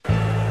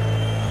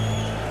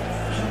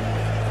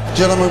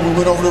Gentlemen, we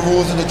went over the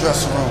rules in the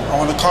dressing room. I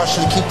want to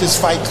caution you to keep this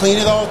fight clean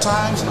at all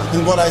times,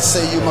 and what I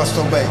say you must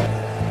obey.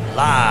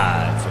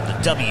 Live from the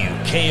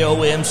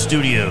WKOM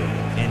studio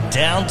in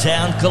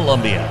downtown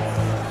Columbia,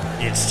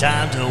 it's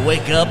time to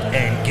wake up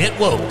and get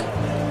woke.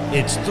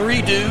 It's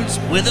Three Dudes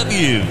with a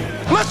View.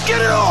 Let's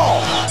get it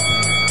all!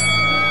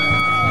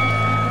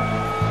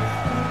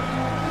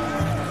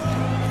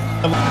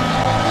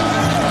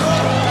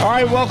 All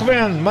right, welcome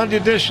in. Monday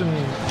edition,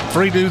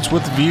 Three Dudes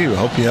with a View.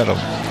 Hope you had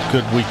a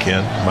good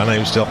weekend. My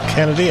name is Del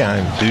Kennedy.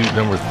 I'm dude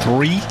number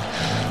 3. We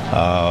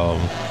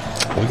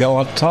got a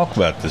lot to talk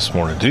about this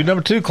morning. Dude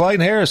number 2,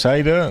 Clayton Harris. How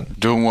you doing?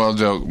 Doing well,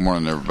 Del. Good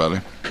morning, everybody.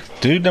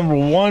 Dude number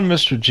 1,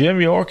 Mr. Jim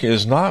York,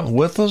 is not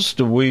with us.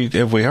 Have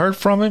we heard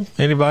from him?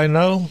 Anybody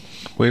know?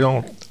 We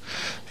don't.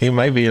 He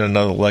may be in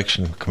another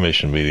election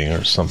commission meeting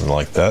or something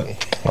like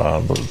that.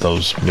 But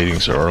those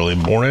meetings are early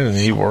morning, and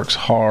he works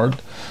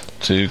hard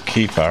to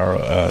keep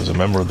as a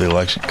member of the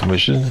election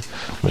commission.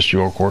 Mr.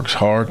 York works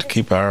hard to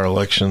keep our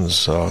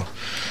elections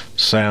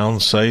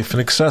sound, safe,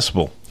 and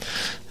accessible.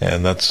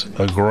 And that's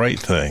a great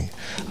thing.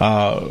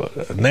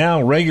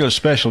 Now, regular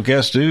special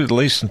guest dude, at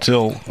least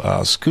until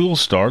school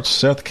starts,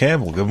 Seth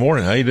Campbell. Good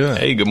morning. How you doing?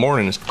 Hey, good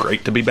morning. It's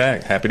great to be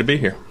back. Happy to be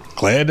here.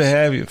 Glad to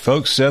have you.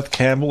 Folks, Seth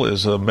Campbell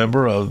is a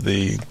member of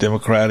the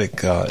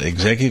Democratic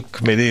Executive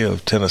Committee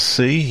of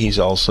Tennessee.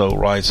 He also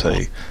writes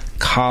a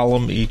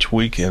column each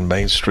week in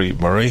Main Street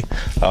Murray.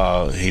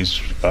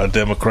 He's a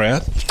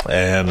Democrat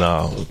and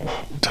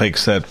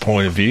takes that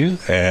point of view,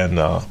 and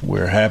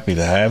we're happy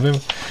to have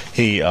him.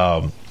 He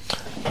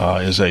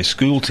is a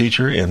school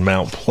teacher in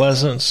Mount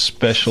Pleasant,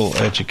 special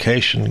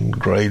education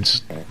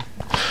grades,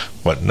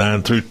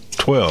 9 through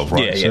 12,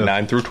 right? Yeah,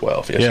 9 through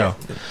 12, yes, yeah.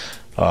 Sir.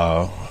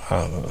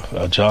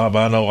 A job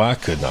I know I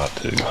could not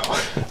do.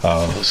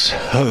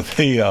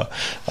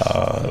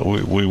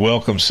 We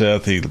welcome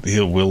Seth.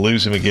 We'll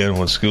lose him again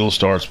when school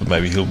starts, but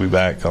maybe he'll be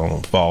back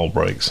on fall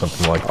break,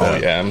 something like that. Oh,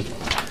 yeah. I'm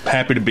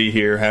happy to be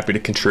here, happy to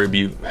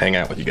contribute, hang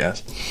out with you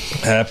guys.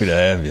 Happy to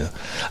have you.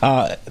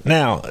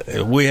 Now,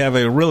 we have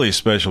a really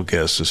special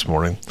guest this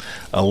morning,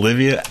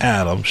 Olivia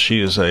Adams. She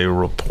is a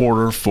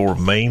reporter for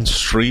Main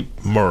Street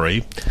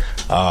Murray.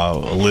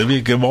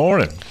 Olivia, good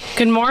morning.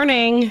 Good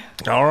morning.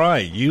 All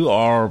right, you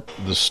are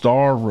the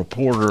star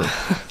reporter.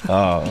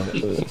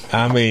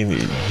 I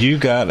mean, you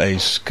got a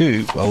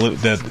scoop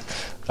that.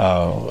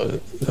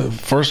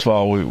 First of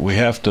all, we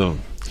have to.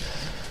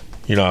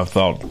 You know, I've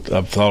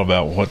thought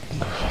about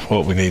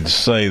what we need to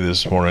say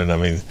this morning. I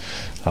mean,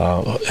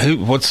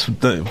 what's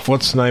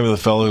the name of the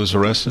fellow who was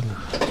arrested?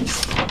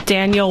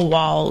 Daniel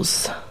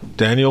Walls.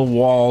 Daniel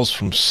Walls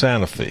from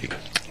Santa Fe.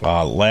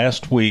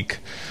 Last week,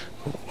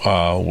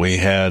 we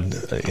had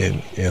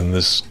in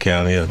this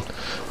county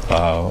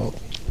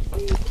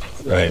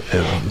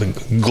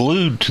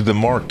glued to the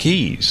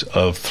marquees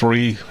of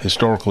 3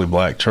 historically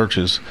black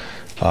churches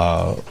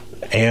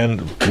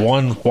and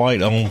one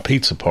white-owned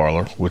pizza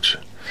parlor, which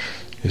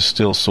is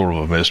still sort of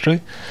a mystery.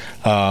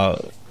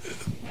 A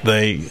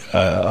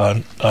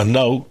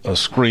note, a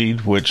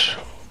screed, which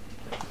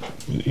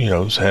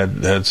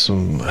had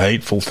some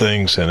hateful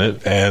things in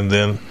it, and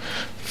then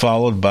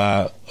followed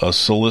by a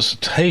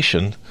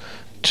solicitation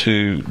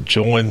to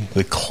join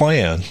the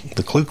Klan,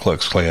 the Ku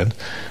Klux Klan,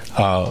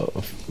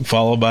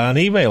 followed by an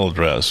email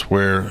address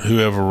where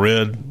whoever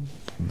read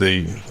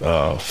the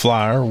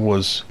flyer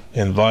was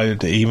invited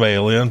to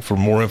email in for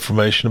more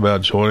information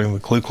about joining the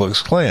Ku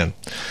Klux Klan.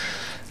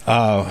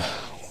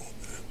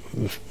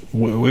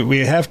 We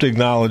have to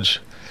acknowledge,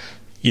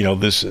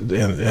 this,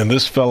 and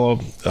this fellow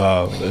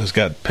has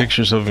got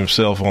pictures of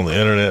himself on the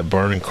internet,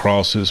 burning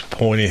crosses,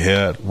 pointy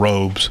hat,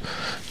 robes,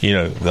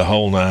 the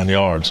whole 9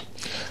 yards.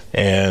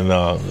 And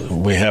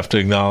we have to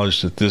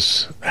acknowledge that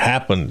this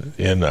happened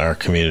in our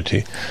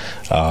community,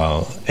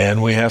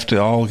 and we have to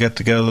all get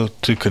together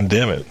to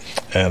condemn it.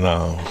 And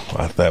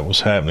that was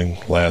happening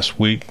last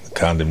week,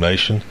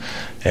 condemnation,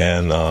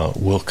 and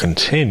will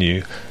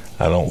continue.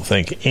 I don't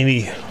think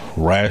any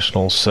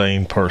rational,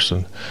 sane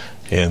person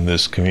in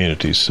this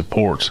community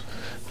supports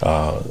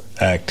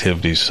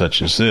activities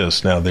such as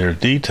this. Now, there are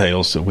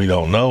details that we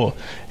don't know,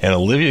 and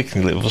Olivia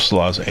can give us a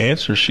lot of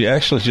answers. She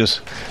actually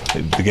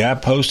the guy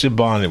posted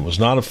bond. It was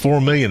not a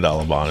 $4 million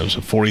bond. It was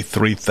a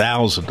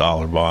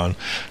 $43,000 bond.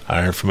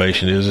 Our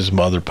information is his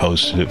mother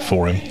posted it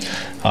for him.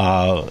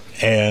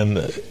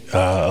 And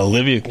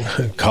Olivia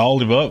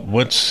called him up,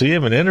 went to see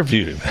him, and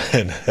interviewed him.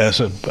 And has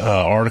an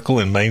article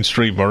in Main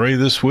Street Murray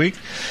this week.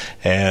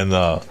 And,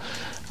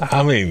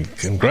 Olivia,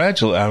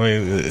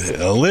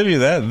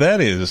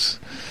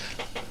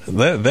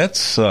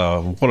 that's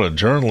what a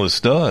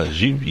journalist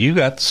does. You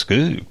got the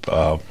scoop.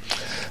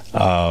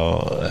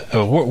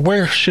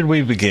 Where should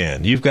we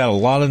begin? You've got a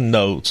lot of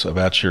notes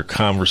about your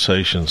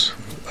conversations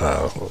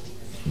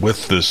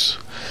with this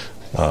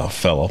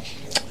fellow,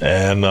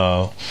 and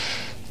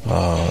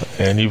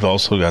you've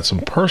also got some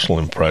personal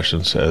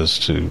impressions as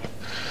to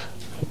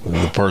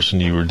the person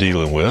you were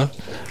dealing with.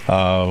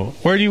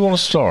 Where do you want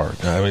to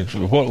start? I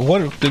mean,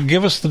 what?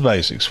 Give us the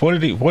basics. What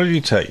did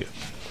he tell you?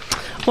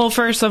 Well,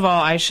 first of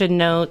all, I should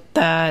note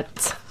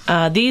that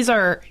these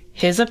are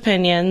his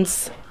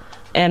opinions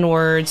and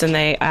words, and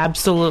they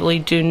absolutely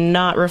do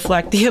not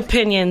reflect the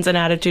opinions and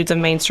attitudes of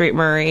Main Street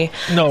Murray.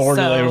 No, or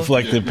do they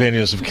reflect the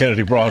opinions of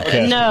Kennedy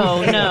Broadcasting?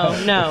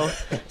 No.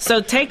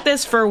 So take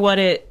this for what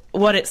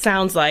it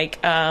sounds like.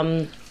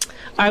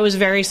 I was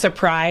very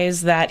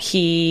surprised that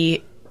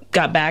he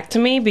got back to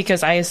me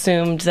because I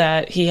assumed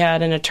that he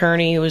had an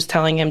attorney who was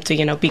telling him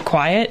to, be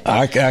quiet.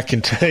 I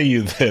can tell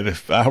you that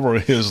if I were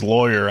his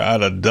lawyer, I'd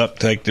have duct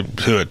taped him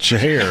to a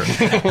chair.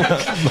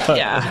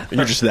 Yeah.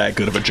 You're just that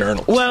good of a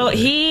journalist. Well,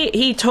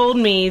 he told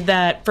me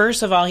that,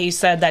 first of all, he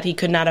said that he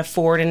could not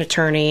afford an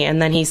attorney,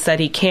 and then he said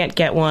he can't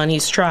get one.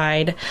 He's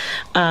tried,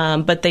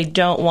 but they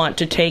don't want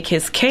to take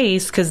his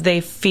case because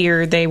they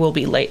fear they will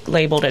be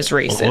labeled as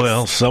racist.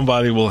 Well,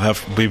 somebody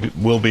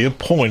will be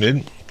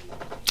appointed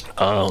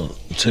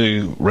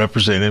to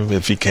represent him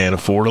if he can't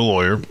afford a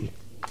lawyer.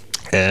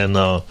 And,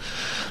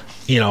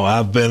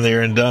 I've been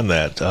there and done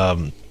that.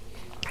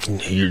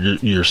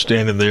 You're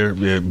standing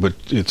there, but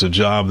it's a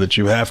job that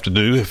you have to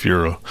do if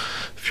you're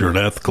an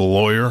ethical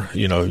lawyer.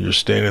 You're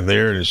standing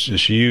there, and it's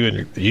just you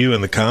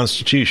and the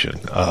Constitution.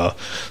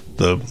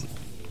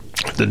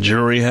 The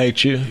jury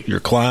hates you,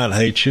 your client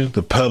hates you,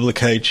 the public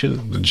hates you,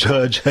 the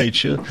judge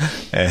hates you,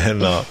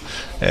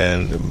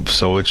 and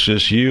so it's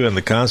just you and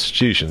the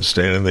Constitution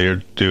standing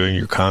there doing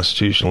your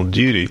constitutional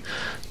duty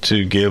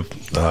to give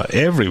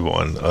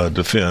everyone a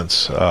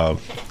defense, no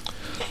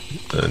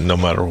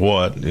matter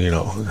what. You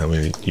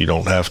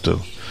don't have to.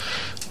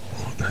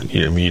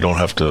 You don't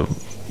have to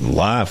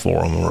lie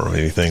for them or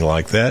anything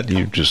like that.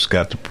 You've just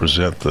got to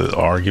present the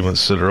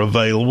arguments that are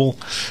available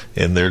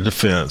in their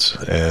defense,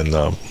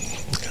 and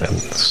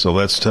so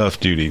that's tough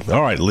duty.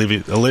 All right,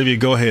 Olivia,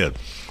 go ahead.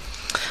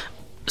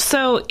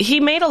 So he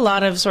made a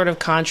lot of sort of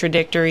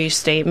contradictory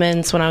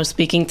statements when I was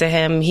speaking to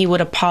him. He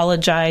would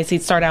apologize.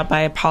 He'd start out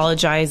by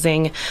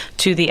apologizing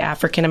to the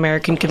African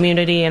American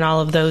community and all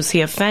of those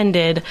he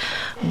offended.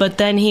 But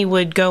then he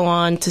would go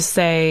on to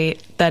say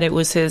that it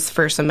was his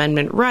First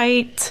Amendment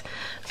right.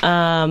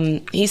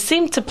 He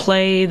seemed to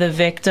play the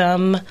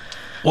victim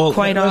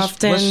quite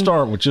often. Let's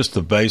start with just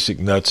the basic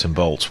nuts and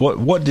bolts.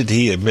 What did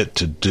he admit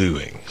to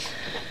doing?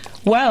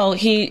 Well,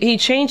 he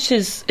changed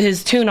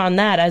his tune on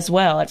that as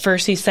well. At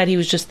first, he said he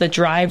was just the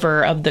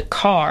driver of the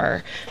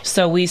car.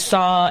 So we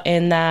saw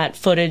in that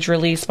footage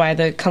released by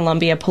the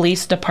Columbia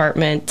Police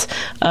Department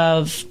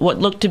of what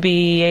looked to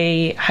be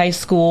a high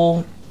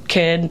school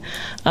kid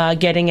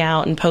getting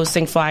out and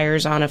posting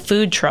flyers on a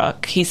food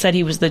truck. He said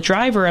he was the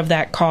driver of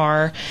that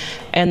car,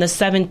 and the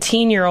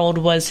 17-year-old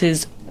was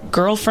his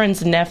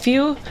girlfriend's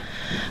nephew.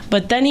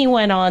 But then he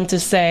went on to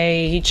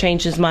say he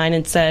changed his mind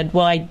and said,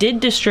 well, I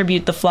did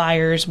distribute the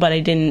flyers, but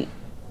I didn't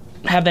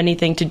have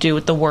anything to do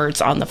with the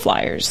words on the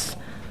flyers.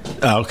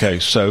 Okay,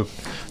 so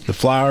the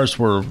flyers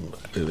were,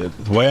 the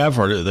way I've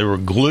heard it, they were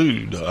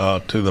glued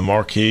to the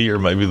marquee or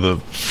maybe the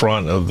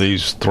front of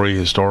these three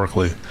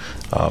historically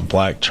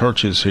black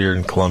churches here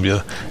in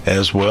Columbia,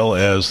 as well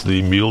as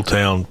the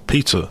Muletown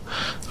Pizza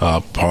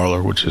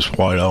parlor, which is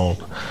white owned.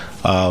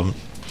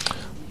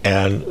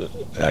 And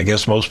I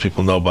guess most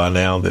people know by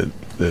now that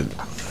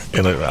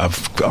and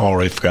I've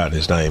already forgotten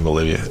his name,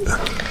 Olivia.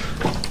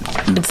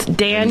 It's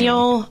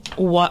Daniel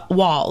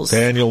Walls.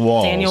 Daniel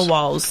Walls.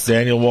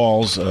 Daniel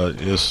Walls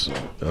is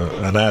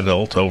an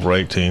adult over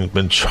 18.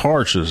 Been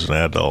charged as an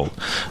adult.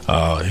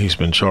 He's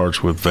been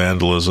charged with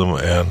vandalism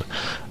and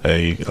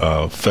a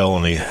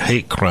felony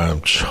hate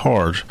crime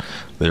charge.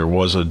 There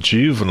was a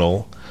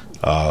juvenile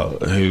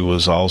who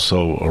was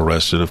also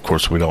arrested. Of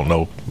course, we don't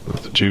know.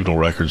 The juvenile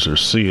records are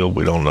sealed.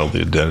 We don't know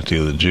the identity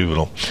of the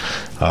juvenile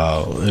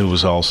who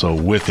was also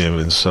with him.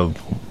 And so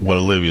what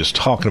Olivia's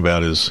talking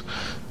about is,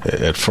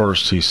 at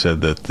first he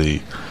said that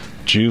the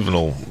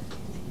juvenile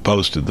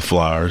posted the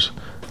flyers,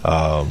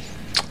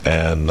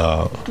 and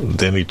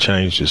then he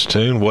changed his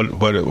tune.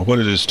 What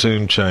did his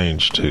tune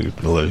change to,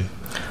 Olivia?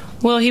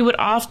 Well, he would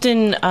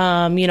often,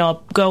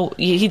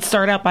 he'd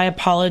start out by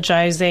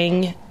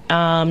apologizing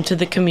to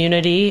the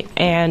community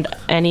and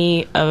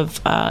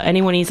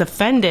anyone he's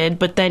offended,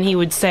 but then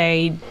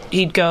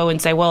he'd go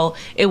and say, well,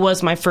 it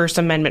was my First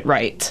Amendment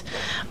right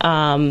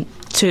to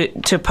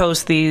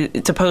post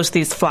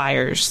these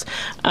flyers.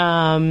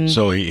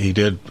 So he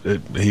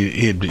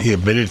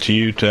admitted to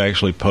you to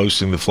actually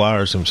posting the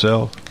flyers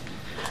himself?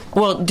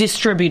 Well,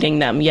 distributing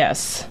them,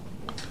 yes.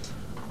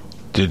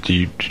 Do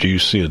you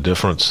see a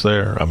difference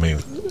there? I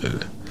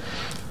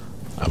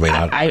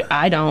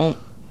don't.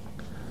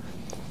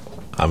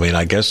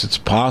 I guess it's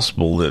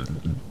possible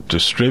that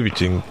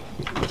distributing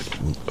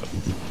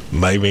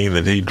may mean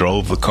that he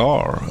drove the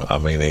car.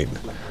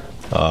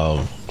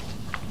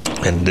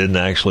 And didn't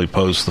actually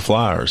post the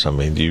flyers.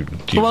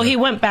 He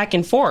went back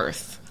and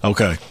forth.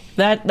 Okay.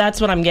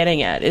 That's what I'm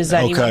getting at, is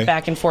that he went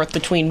back and forth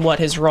between what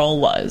his role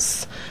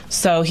was.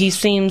 So he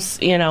seems,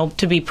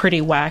 to be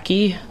pretty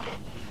wacky.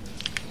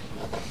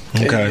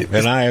 Okay.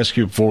 And I asked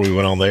you before we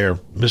went on there,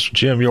 Mr.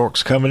 Jim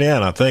York's coming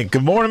in, I think.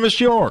 Good morning,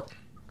 Mr. York.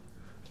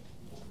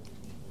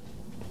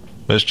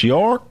 Mr.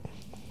 York?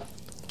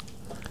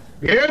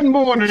 Good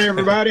morning,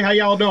 everybody. How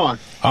y'all doing?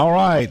 All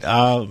right.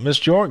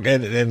 Mr. York,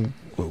 and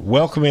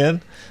welcome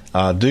in.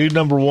 Dude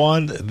number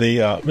one,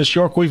 Miss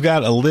York, we've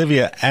got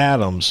Olivia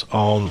Adams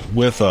on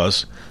with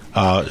us.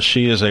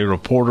 She is a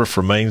reporter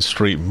for Main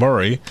Street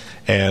Murray,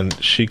 and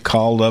she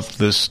called up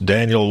this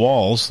Daniel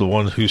Walls, the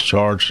one who's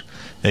charged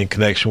in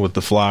connection with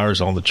the flyers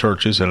on the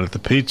churches and at the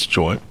pizza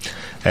joint,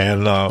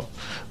 and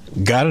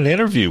got an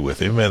interview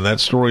with him, and that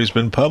story has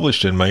been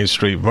published in Main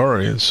Street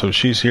Murray. And so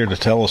she's here to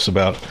tell us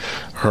about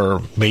her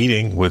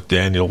meeting with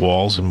Daniel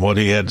Walls and what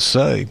he had to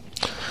say.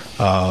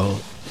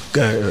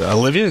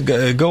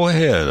 Olivia, go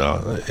ahead.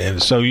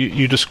 And so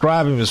you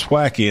describe him as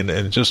wacky,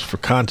 and just for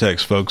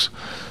context, folks,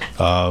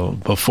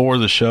 before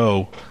the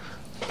show,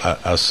 I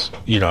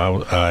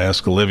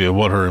asked Olivia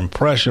what her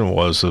impression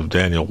was of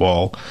Daniel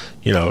Wall.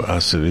 I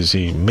said, is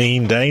he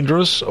mean,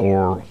 dangerous,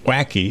 or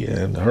wacky?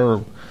 And her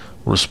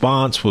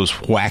response was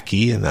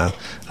wacky, and I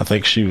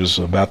think she was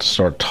about to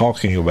start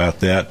talking about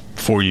that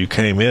before you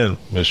came in,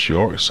 Miss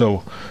York.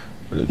 So,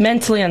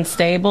 mentally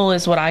unstable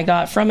is what I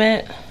got from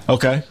it.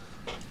 Okay.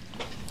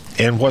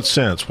 In what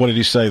sense? What did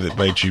he say that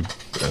made you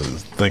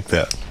think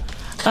that?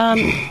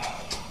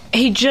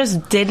 He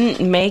just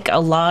didn't make a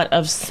lot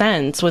of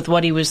sense with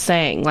what he was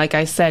saying. Like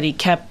I said, he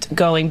kept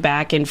going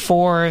back and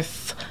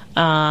forth,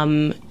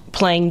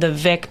 playing the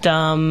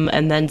victim,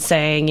 and then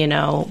saying,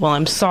 well,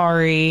 I'm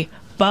sorry,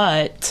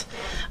 but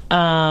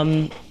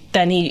then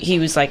he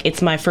was like,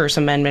 it's my First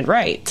Amendment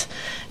right.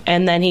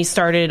 And then he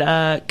started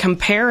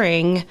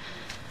comparing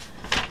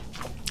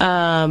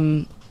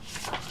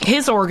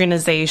his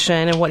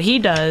organization and what he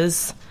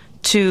does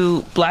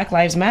to Black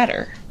Lives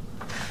Matter,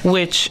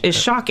 which is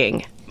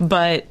shocking.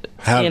 But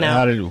how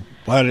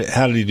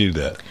did he do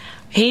that?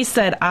 He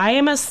said,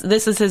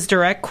 this is his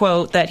direct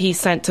quote that he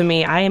sent to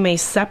me, I am a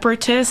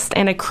separatist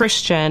and a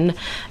Christian,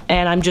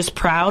 and I'm just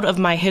proud of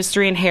my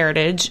history and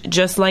heritage,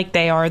 just like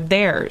they are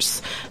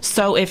theirs.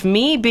 So if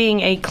me being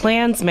a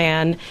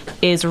Klansman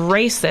is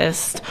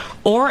racist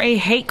or a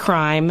hate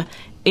crime,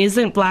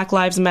 isn't Black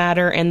Lives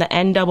Matter and the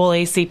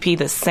NAACP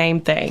the same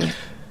thing?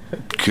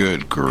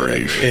 Good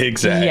grief.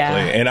 Exactly. Yeah.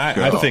 And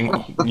I think,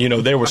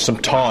 there was some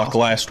talk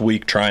last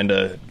week trying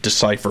to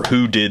decipher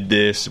who did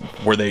this.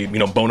 Were they,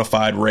 bona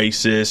fide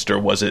racist, or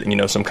was it,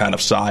 some kind of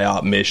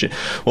PSYOP mission?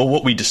 Well,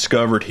 what we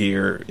discovered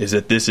here is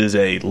that this is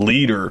a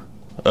leader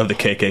of the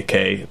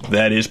KKK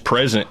that is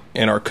present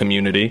in our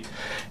community,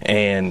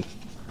 and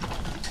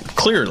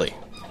clearly...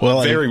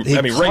 Well,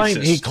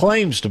 racist. He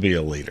claims to be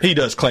a leader. He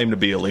does claim to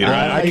be a leader.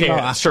 I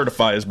can't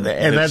certify his...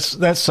 And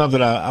that's something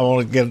I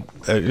want to get...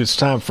 it's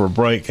time for a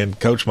break, and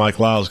Coach Mike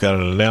Lyle's got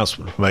an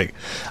announcement to make.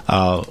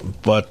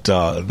 But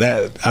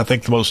I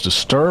think the most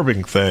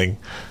disturbing thing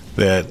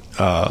that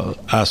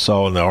I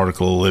saw in the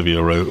article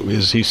Olivia wrote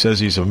is he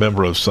says he's a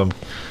member of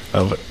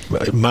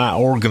my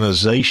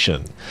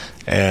organization,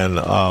 and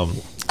I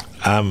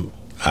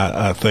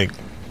think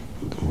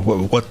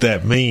what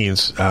that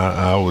means,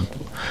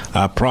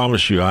 I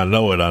promise you, I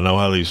know it. I know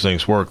how these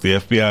things work. The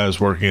FBI is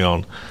working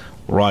on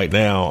right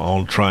now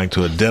on trying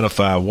to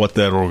identify what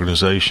that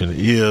organization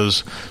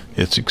is,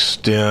 its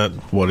extent,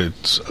 what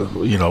it's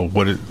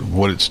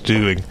what it's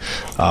doing.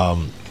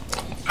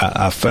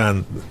 I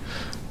find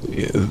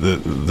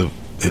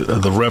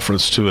the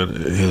reference to it,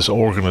 his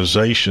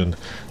organization,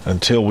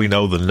 until we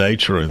know the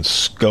nature and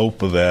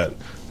scope of that.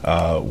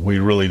 We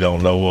really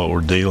don't know what we're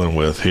dealing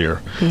with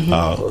here.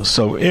 Mm-hmm.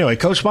 So anyway,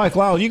 Coach Mike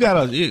Lyle, you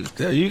got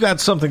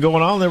something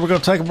going on there. We're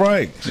going to take a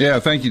break. Yeah,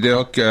 thank you,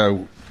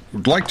 Dale.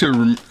 Would like to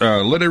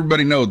let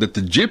everybody know that the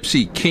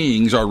Gypsy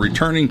Kings are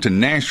returning to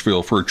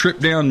Nashville for a trip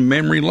down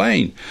memory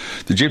lane.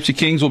 The Gypsy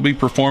Kings will be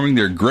performing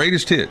their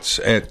greatest hits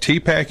at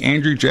TPAC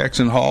Andrew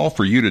Jackson Hall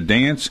for you to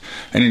dance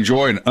and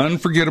enjoy an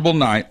unforgettable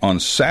night on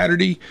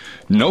Saturday,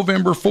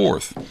 November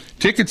 4th.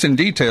 Tickets and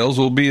details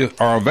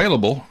are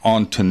available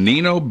on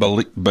Tonino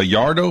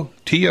Ballardo,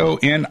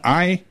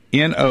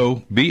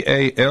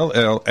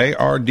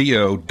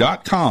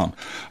 TONINOBALLARDO.com.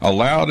 A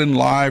loud and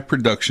live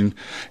production.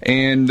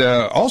 And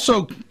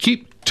also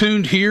keep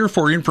tuned here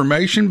for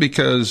information,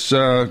 because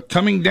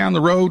coming down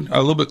the road a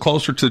little bit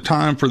closer to the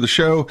time for the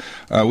show,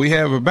 we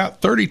have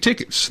about 30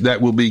 tickets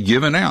that will be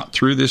given out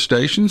through this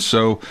station.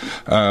 So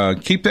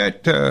keep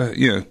that,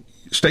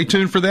 stay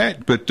tuned for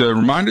that. But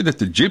reminder that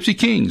the Gypsy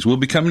Kings will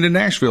be coming to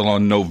Nashville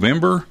on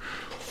November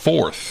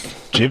 4th.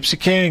 Gypsy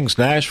Kings,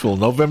 Nashville,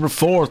 November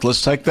 4th.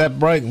 Let's take that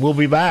break, and we'll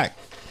be back.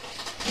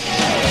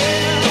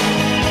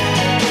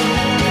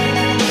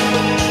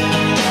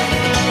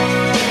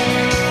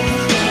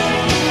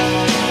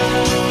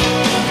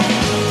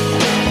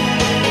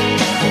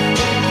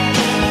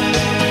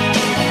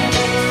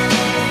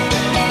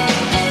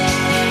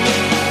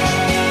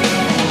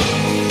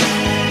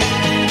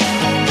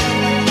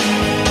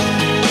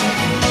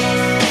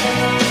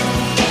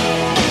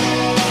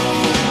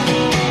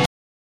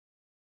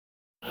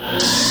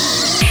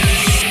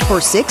 For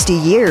 60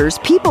 years,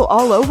 people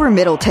all over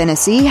Middle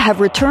Tennessee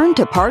have returned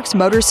to Parks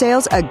Motor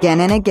Sales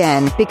again and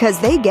again because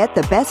they get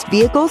the best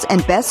vehicles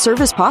and best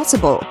service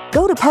possible.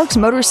 Go to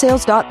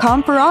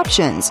parksmotorsales.com for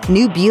options.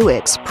 New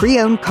Buicks,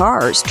 pre-owned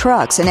cars,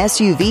 trucks, and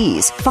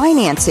SUVs,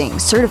 financing,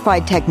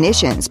 certified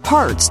technicians,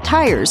 parts,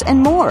 tires, and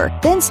more.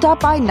 Then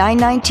stop by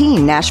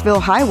 919 Nashville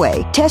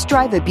Highway. Test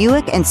drive a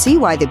Buick and see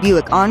why the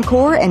Buick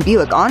Encore and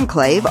Buick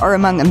Enclave are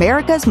among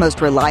America's most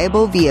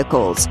reliable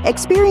vehicles.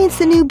 Experience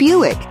the new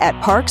Buick at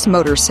Parks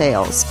Motor Sales.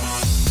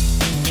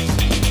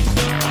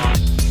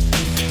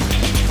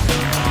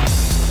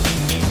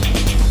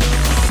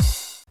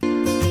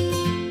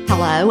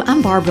 Hello,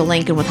 I'm Barbara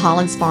Lincoln with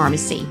Holland's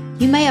Pharmacy.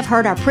 You may have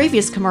heard our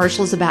previous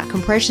commercials about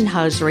compression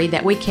hosiery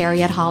that we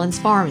carry at Holland's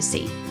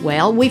Pharmacy.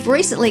 Well, we've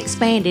recently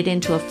expanded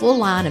into a full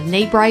line of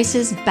knee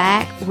braces,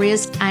 back,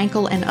 wrist,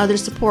 ankle, and other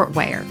support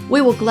wear.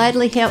 We will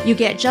gladly help you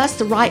get just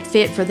the right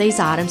fit for these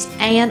items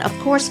and, of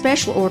course,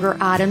 special order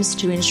items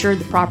to ensure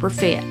the proper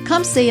fit.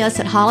 Come see us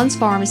at Holland's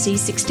Pharmacy,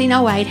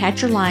 1608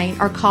 Hatcher Lane,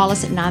 or call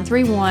us at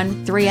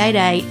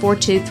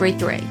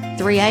 931-388-4233.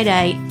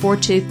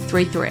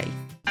 388-4233.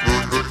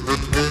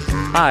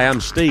 Hi,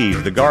 I'm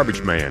Steve, the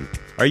Garbage Man.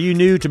 Are you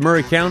new to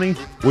Murray County?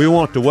 We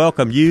want to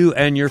welcome you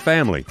and your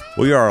family.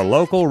 We are a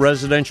local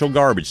residential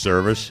garbage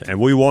service, and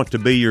we want to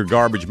be your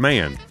garbage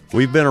man.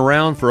 We've been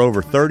around for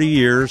over 30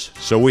 years,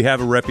 so we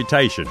have a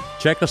reputation.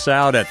 Check us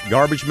out at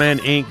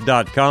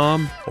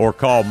garbagemaninc.com or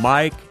call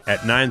Mike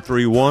at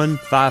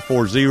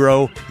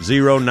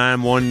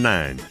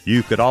 931-540-0919.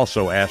 You could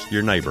also ask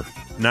your neighbor.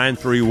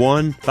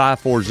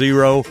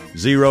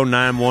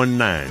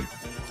 931-540-0919.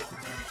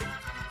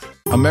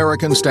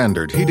 American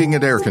Standard Heating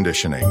and Air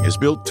Conditioning is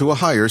built to a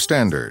higher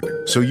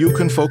standard, so you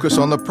can focus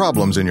on the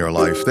problems in your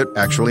life that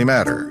actually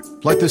matter,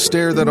 like the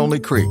stair that only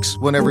creaks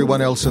when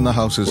everyone else in the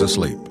house is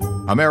asleep.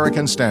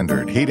 American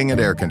Standard Heating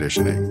and Air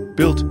Conditioning,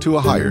 built to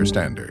a higher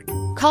standard.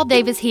 Call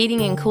Davis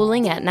Heating and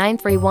Cooling at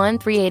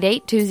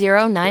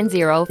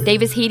 931-388-2090.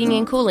 Davis Heating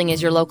and Cooling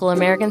is your local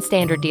American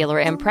Standard dealer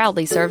and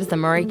proudly serves the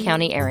Murray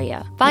County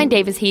area. Find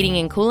Davis Heating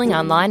and Cooling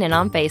online and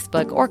on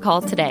Facebook or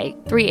call today,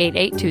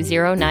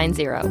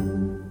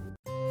 388-2090.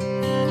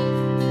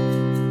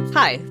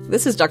 Hi,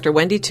 this is Dr.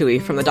 Wendy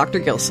Toohey from the Dr.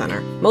 Gill Center.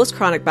 Most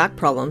chronic back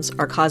problems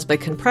are caused by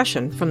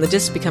compression from the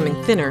disc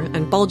becoming thinner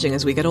and bulging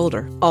as we get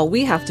older. All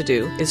we have to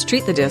do is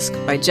treat the disc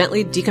by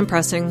gently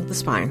decompressing the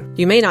spine.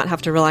 You may not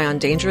have to rely on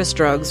dangerous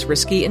drugs,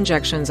 risky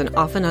injections, and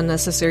often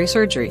unnecessary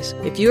surgeries.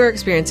 If you are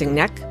experiencing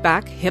neck,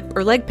 back, hip,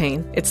 or leg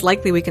pain, it's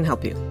likely we can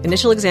help you.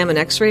 Initial exam and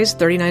x-rays,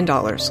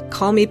 $39.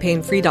 Call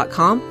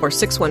mepainfree.com or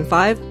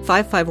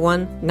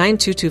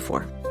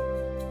 615-551-9224.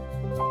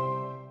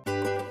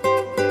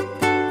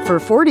 For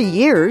 40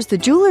 years, the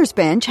Jewelers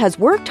Bench has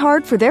worked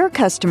hard for their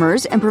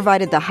customers and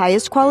provided the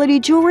highest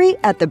quality jewelry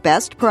at the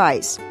best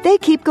price. They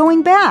keep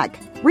going back.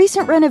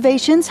 Recent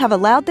renovations have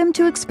allowed them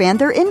to expand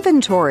their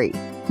inventory.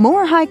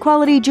 More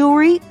high-quality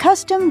jewelry,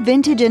 custom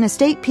vintage and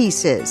estate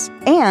pieces,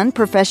 and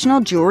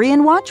professional jewelry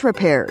and watch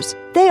repairs.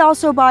 They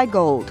also buy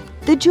gold.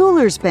 The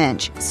Jewelers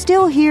Bench,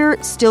 still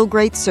here, still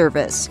great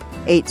service.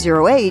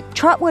 808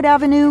 Trotwood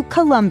Avenue,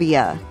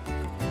 Columbia.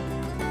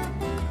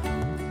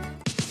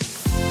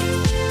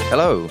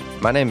 Hello,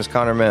 my name is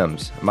Connor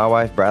Mims. My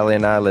wife Bradley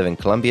and I live in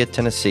Columbia,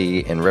 Tennessee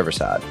in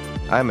Riverside.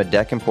 I am a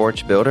deck and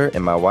porch builder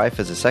and my wife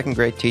is a second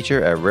grade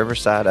teacher at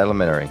Riverside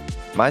Elementary.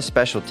 My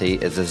specialty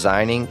is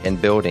designing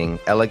and building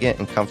elegant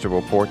and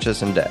comfortable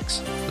porches and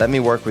decks. Let me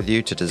work with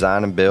you to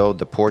design and build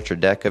the porch or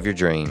deck of your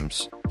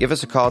dreams. Give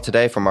us a call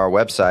today from our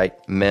website,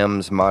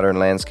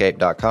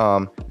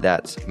 mimsmodernlandscape.com.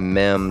 That's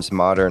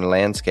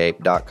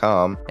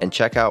mimsmodernlandscape.com, and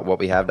check out what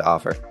we have to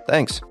offer.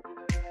 Thanks.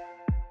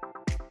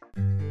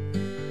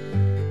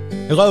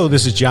 Hello,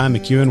 this is John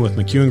McEwen with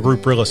McEwen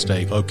Group Real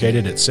Estate,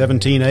 located at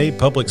 17A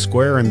Public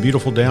Square in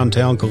beautiful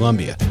downtown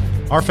Columbia.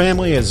 Our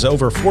family has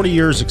over 40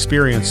 years'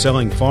 experience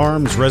selling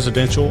farms,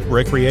 residential,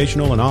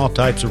 recreational, and all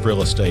types of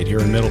real estate here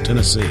in Middle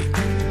Tennessee.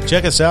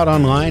 Check us out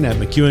online at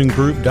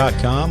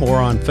McEwenGroup.com or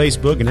on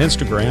Facebook and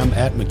Instagram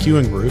at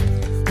McEwen Group,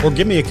 or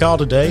give me a call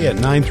today at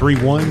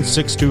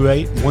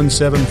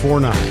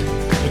 931-628-1749.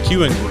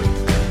 McEwen Group.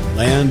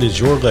 Land is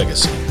your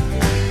legacy.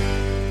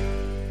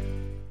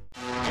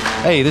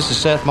 Hey, this is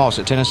Seth Moss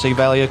at Tennessee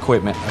Valley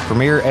Equipment, a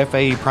premier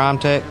FAE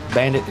PrimeTech,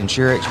 Bandit, and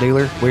SureX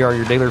dealer. We are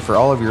your dealer for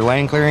all of your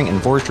land clearing and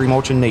forestry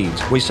mulching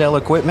needs. We sell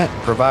equipment,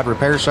 provide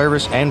repair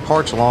service, and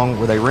parts along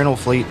with a rental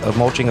fleet of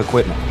mulching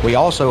equipment. We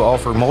also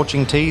offer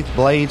mulching teeth,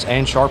 blades,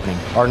 and sharpening.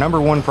 Our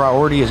number one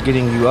priority is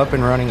getting you up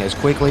and running as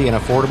quickly and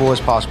affordable as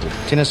possible.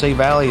 Tennessee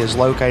Valley is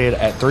located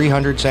at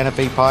 300 Santa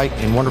Fe Pike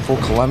in wonderful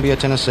Columbia,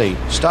 Tennessee.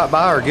 Stop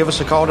by or give us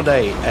a call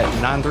today at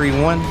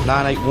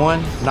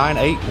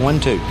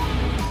 931-981-9812.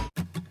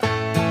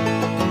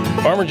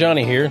 Farmer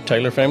Johnny here,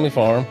 Taylor Family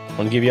Farm. I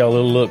want to give y'all a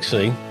little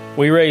look-see.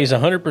 We raise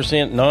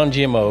 100%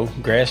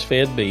 non-GMO,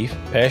 grass-fed beef,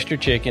 pasture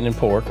chicken, and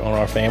pork on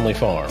our family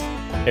farm.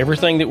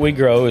 Everything that we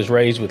grow is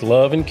raised with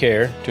love and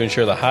care to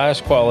ensure the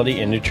highest quality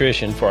and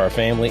nutrition for our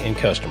family and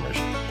customers.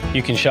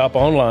 You can shop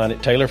online at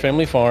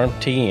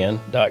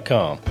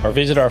TaylorFamilyFarmTN.com or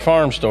visit our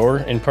farm store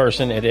in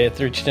person at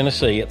Etheridge,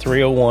 Tennessee at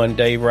 301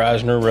 Dave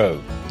Reisner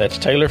Road. That's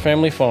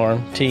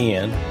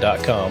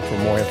TaylorFamilyFarmTN.com for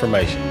more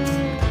information.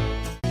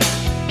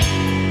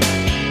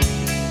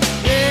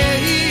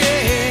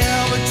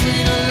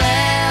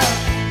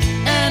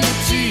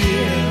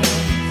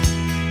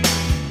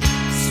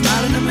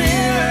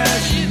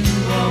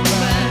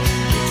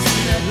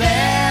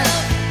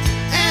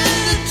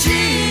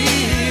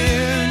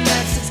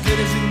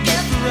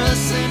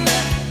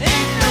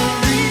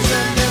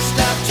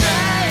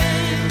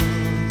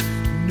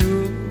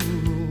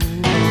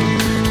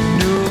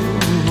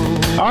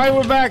 All right,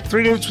 we're back.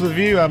 3 Dudes with a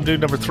View. I'm dude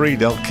number 3,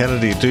 Delk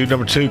Kennedy. Dude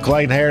number 2,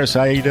 Clayton Harris.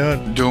 How you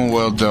doing? Doing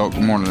well, Delk.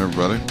 Good morning,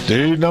 everybody.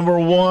 Dude number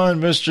 1,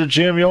 Mr.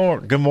 Jim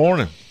York. Good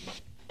morning.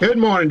 Good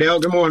morning, Dale.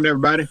 Good morning,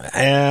 everybody.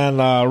 And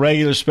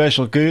regular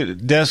special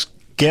guest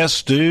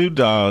dude,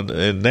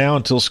 and now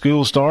until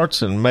school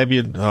starts and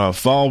maybe a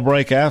fall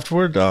break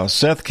afterward,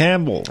 Seth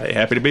Campbell. Hey,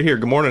 happy to be here.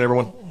 Good morning,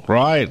 everyone.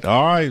 Right.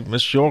 All right,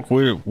 Mr. York,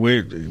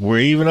 we're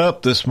even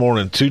up this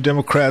morning. 2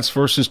 Democrats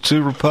versus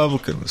 2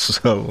 Republicans.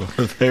 So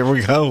there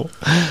we go.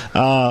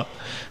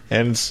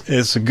 And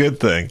it's a good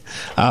thing.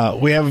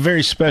 We have a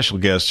very special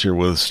guest here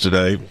with us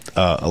today.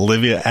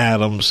 Olivia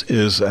Adams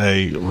is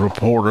a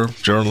reporter,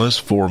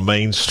 journalist for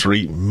Main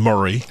Street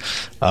Murray.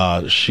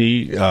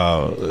 She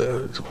got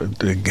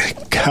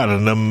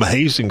an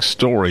amazing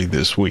story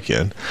this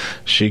weekend.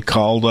 She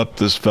called up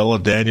this fella,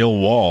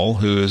 Daniel Wall,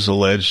 who is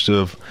alleged to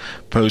have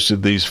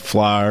posted these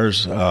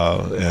flyers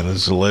and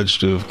is alleged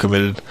to have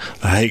committed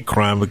a hate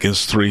crime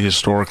against 3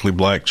 historically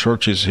black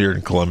churches here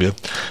in Columbia,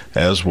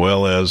 as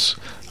well as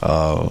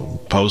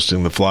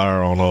posting the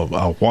flyer on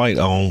a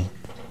white-owned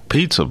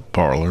pizza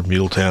parlor,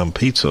 Muletown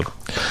Pizza.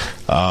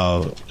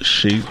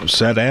 She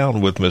sat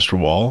down with Mr.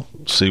 Wall,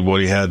 see what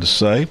he had to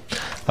say.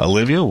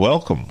 Olivia,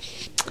 welcome.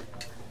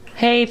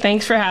 Hey,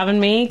 thanks for having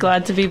me.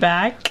 Glad to be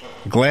back.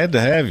 Glad to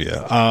have you.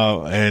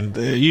 And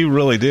you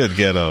really did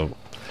get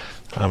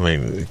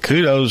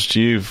kudos to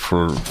you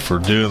for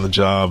doing the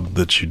job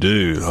that you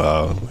do.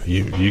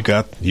 You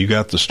got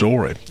the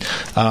story.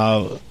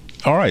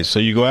 All right, so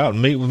you go out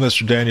and meet with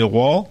Mr. Daniel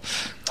Wall.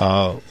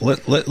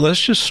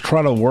 Let's just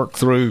try to work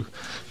through,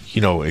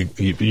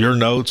 your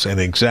notes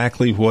and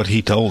exactly what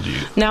he told you.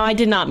 Now, I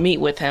did not meet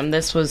with him.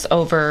 This was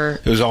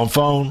over... It was on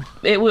phone?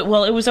 It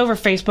was over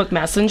Facebook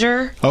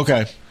Messenger.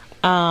 Okay.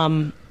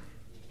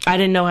 I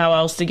didn't know how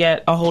else to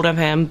get a hold of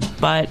him,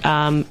 but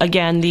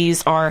again,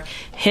 these are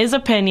his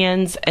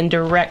opinions and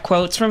direct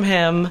quotes from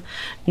him.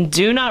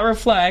 Do not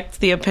reflect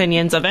the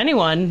opinions of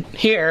anyone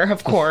here,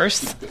 of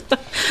course.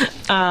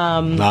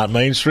 Not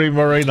Main Street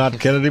Murray, not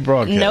Kennedy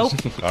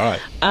Broadcast. Nope. All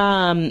right.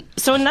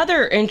 So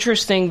another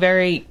interesting,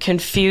 very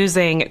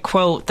confusing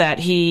quote that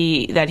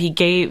he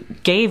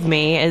gave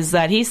me is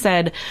that he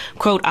said,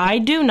 quote, "I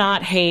do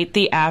not hate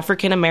the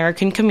African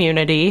American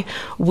community.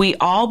 We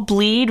all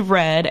bleed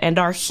red and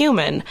are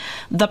human.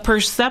 The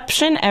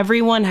perception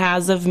everyone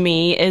has of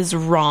me is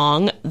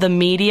wrong. The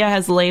media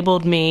has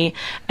labeled me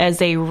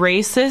as a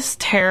racist,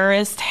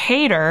 terrorist,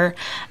 hater,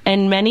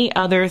 and many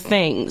other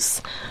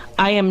things.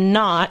 I am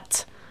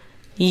not.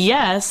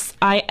 Yes,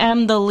 I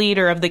am the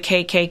leader of the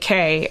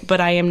KKK,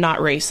 but I am not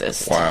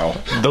racist." Wow,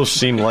 those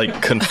seem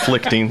like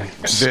conflicting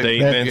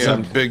statements. Yeah,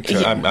 big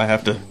time. I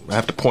have to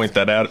point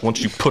that out.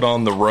 Once you put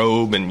on the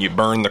robe and you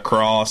burn the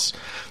cross,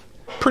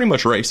 pretty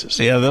much racist.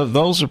 Yeah,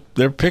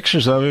 they're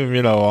pictures of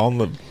him, on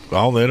the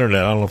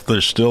internet. I don't know if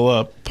they're still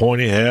up.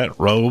 Pointy hat,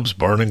 robes,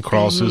 burning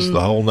crosses, the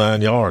whole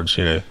 9 yards.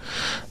 It's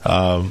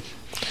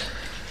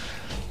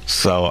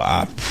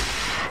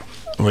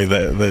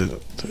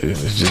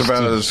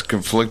about as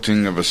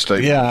conflicting of a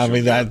statement. Yeah,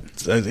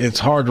 it's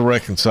hard to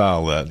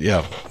reconcile that.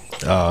 Yeah.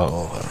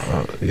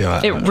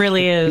 It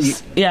really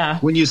is. Yeah.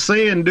 When you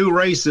say and do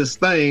racist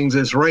things,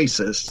 it's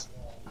racist.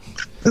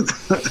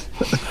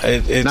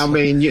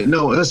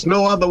 There's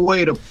no other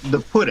way to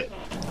put it.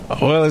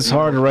 Well, it's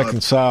hard to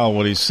reconcile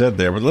what he said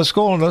there, but let's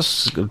go on.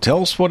 Let's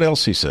tell us what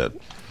else he said.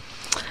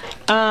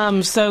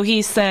 So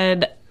he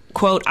said,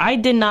 quote, "I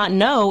did not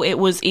know it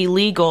was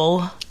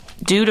illegal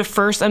due to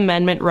First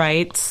Amendment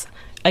rights."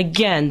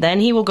 Again, then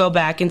he will go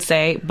back and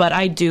say, "But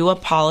I do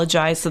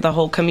apologize to the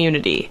whole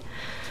community."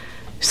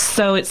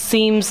 So it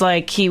seems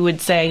like he would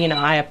say,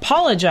 "I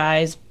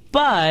apologize,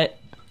 but..."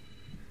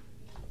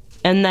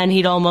 And then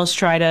he'd almost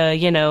try to,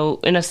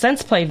 in a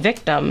sense, play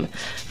victim,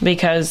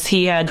 because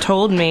he had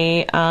told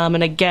me,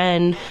 and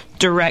again,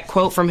 direct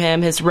quote from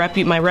him,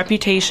 my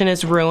reputation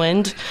is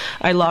ruined.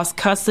 I lost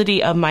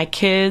custody of my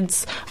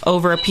kids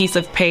over a piece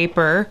of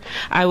paper.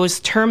 I was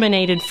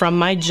terminated from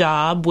my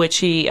job, which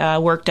he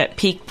worked at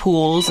Peak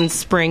Pools in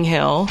Spring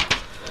Hill.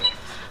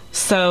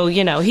 So,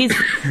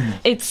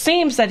 it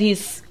seems that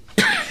he's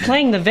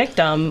playing the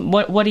victim.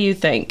 What do you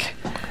think?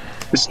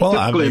 It's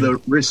typically the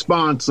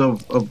response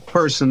of a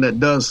person that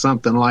does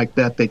something like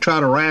that. They try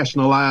to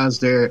rationalize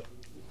their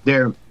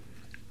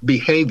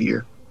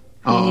behavior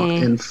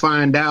and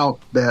find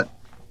out that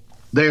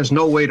there's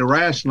no way to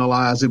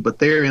rationalize it, but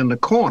they're in the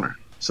corner.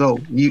 So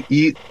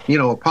you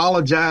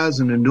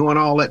apologizing and doing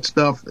all that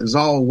stuff is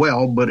all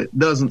well, but it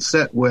doesn't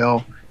set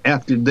well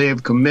after they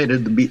have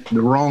committed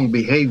the wrong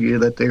behavior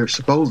that they're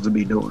supposed to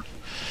be doing.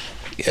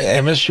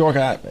 And Mr. York,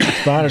 I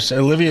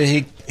understand,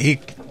 Olivia,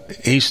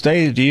 he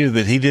stated to you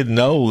that he didn't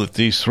know that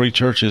these three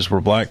churches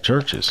were black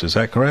churches. Is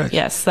that correct?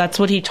 Yes, that's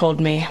what he told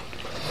me.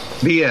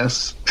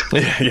 BS.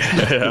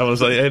 Yeah, I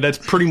was like, hey, that's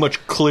pretty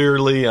much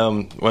clearly, I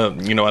don't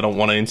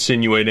want to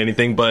insinuate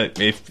anything, but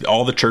if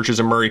all the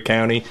churches in Murray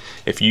County,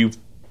 if you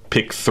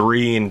pick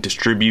three and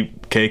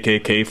distribute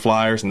KKK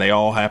flyers and they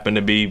all happen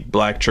to be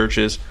black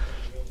churches,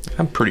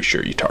 I'm pretty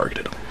sure you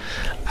targeted them.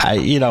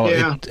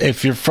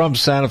 If you're from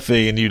Santa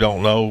Fe and you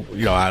don't know,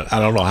 I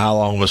don't know how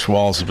long Mr.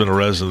 Walls has been a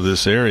resident of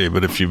this area,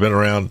 but if you've been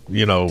around,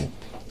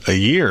 a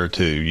year or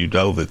two, you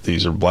know that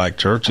these are black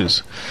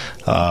churches.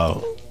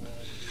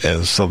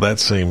 And so that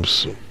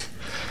seems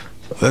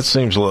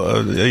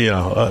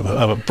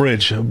a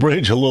bridge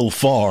a little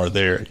far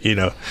there,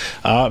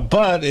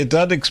 but it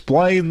doesn't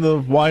explain the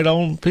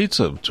white-owned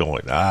pizza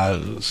joint. I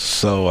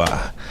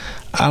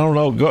don't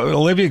know.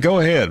 Olivia, go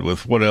ahead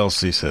with what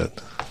else he said.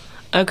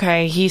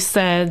 Okay, he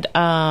said,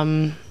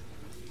 following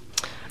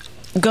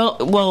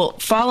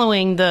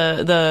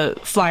the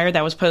flyer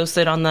that was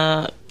posted on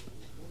the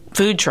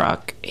food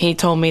truck, he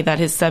told me that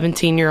his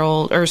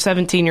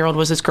 17-year-old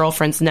was his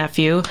girlfriend's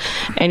nephew,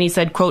 and he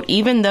said, quote,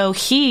 even though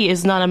he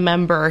is not a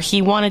member,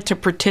 he wanted to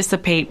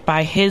participate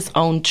by his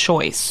own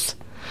choice.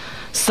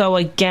 So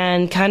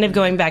again, kind of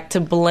going back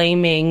to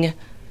blaming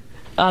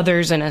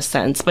others in a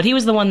sense, but he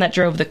was the one that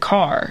drove the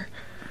car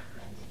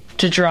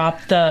to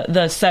drop the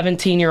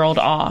 17-year-old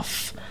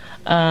off.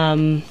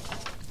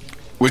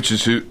 Which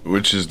is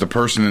the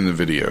person in the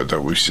video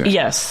that we seen.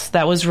 Yes,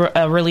 that was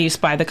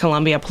released by the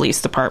Columbia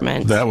Police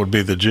Department. That would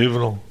be the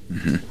juvenile?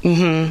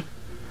 Mm-hmm.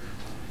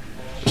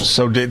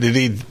 So did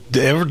he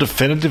ever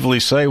definitively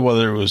say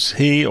whether it was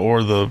he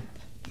or the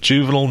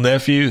juvenile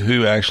nephew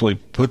who actually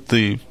put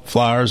the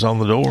flyers on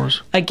the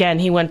doors? Again,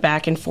 he went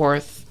back and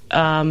forth.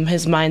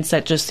 His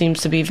mindset just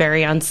seems to be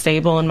very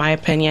unstable, in my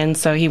opinion.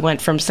 So he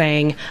went from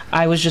saying,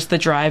 I was just the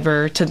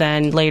driver, to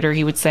then later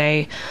he would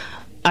say,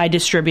 I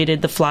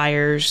distributed the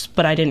flyers,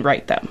 but I didn't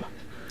write them.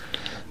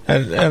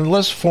 And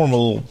let's form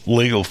a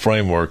legal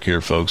framework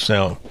here, folks.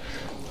 Now,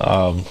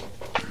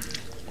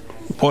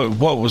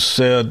 what was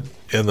said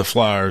in the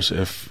flyers,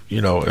 if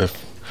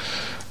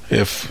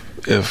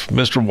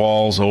Mr.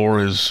 Walls or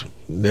his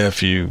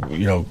nephew,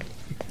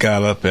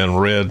 got up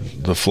and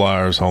read the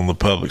flyers on the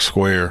public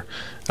square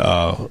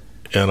in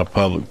a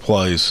public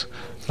place,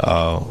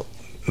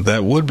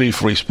 that would be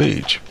free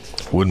speech.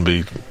 Wouldn't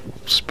be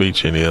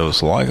speech any of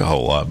us like a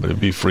whole lot, but it'd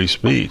be free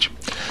speech,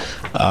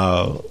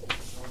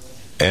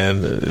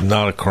 and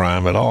not a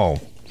crime at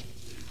all.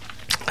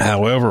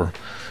 However,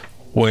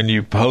 when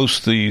you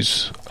post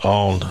these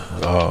on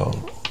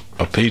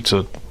a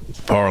pizza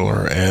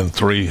parlor and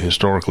three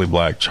historically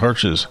black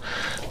churches,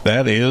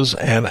 that is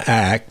an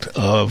act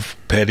of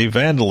petty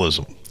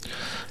vandalism.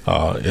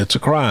 It's a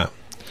crime.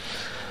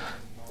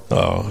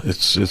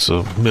 It's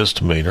a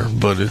misdemeanor,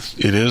 but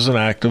it is an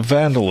act of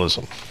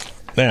vandalism.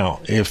 Now,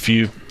 if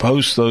you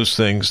post those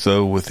things,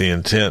 though, with the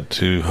intent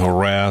to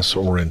harass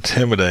or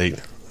intimidate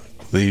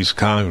these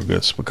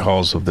congregants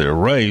because of their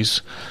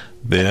race,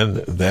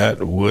 then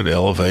that would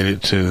elevate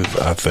it to,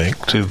 I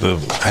think, to the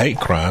hate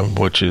crime,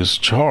 which is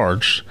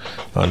charged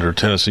under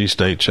Tennessee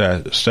state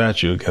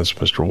statute against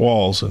Mr.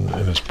 Walls and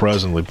is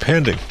presently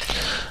pending.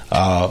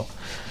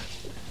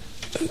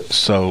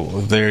 So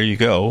there you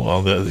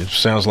go. It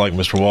sounds like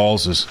Mr.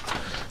 Walls is...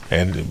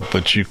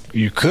 But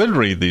you could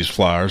read these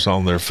flyers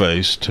on their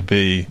face to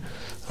be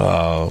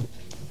not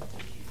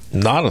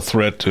a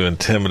threat to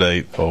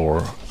intimidate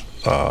or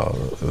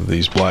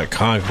these black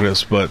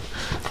congregants, but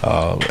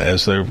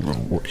as they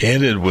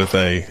ended with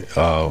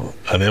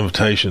an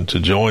invitation to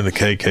join the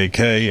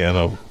KKK and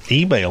an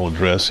email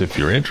address if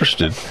you're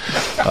interested.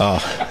 Well,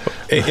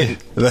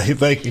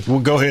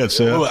 go ahead,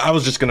 Seth. Well, I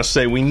was just going to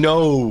say, we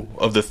know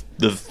of the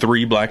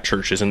three black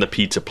churches and the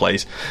pizza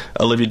place.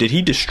 Olivia, did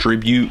he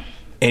distribute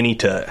any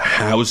to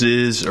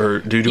houses, or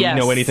do we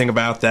know anything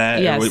about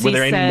that? Yes, were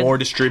there any more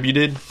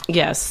distributed?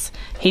 Yes.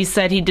 He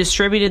said he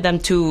distributed them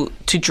to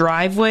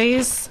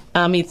driveways.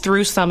 He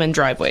threw some in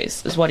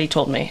driveways, is what he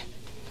told me.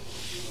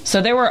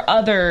 So there were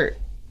other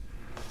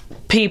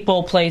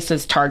people,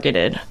 places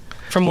targeted,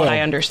 from what I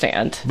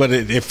understand. But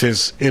if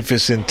his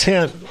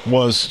intent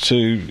was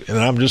to, and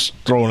I'm just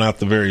throwing out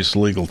the various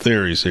legal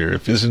theories here,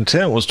 if his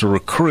intent was to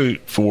recruit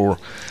for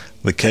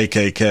the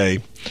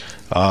KKK,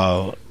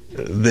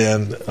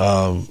 then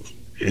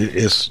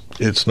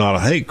it's not a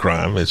hate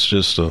crime. It's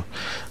just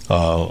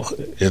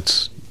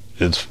it's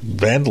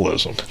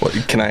vandalism.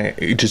 Can I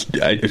just?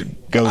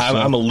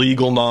 I'm a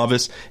legal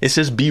novice. It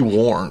says "be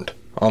warned"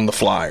 on the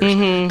flyers.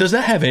 Mm-hmm. Does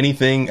that have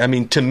anything? I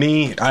mean, to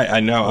me, I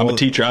know I'm a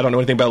teacher. I don't know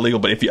anything about legal,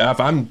 but if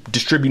I'm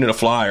distributing a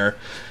flyer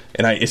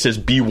and it says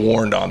 "be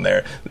warned" on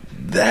there,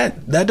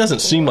 that doesn't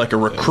seem like a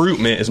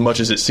recruitment as much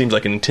as it seems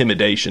like an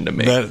intimidation to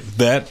me.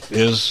 That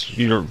is,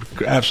 you're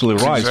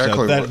absolutely right.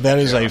 Exactly that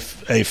is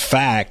a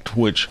fact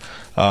which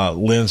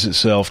lends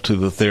itself to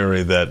the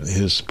theory that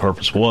his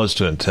purpose was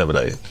to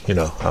intimidate. I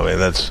mean,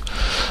 that's.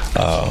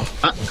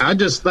 I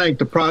just think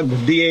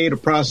the DA, the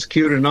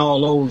prosecutor, and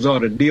all those ought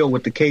to deal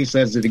with the case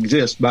as it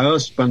exists. By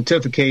us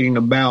pontificating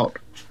about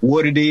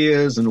what it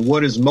is and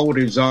what his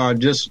motives are,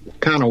 just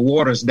kind of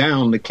waters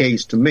down the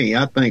case to me.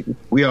 I think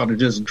we ought to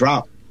just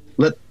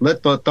let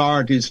the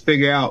authorities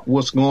figure out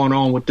what's going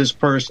on with this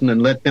person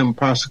and let them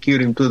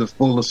prosecute him to the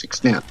fullest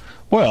extent.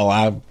 Well,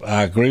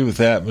 I agree with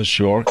that, Ms.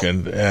 York,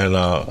 and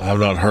I've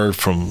not heard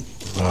from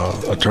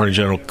Attorney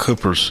General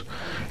Cooper's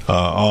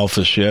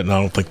office yet, and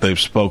I don't think they've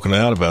spoken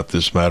out about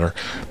this matter.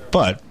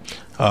 But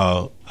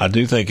I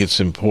do think it's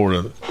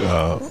important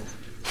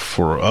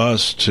for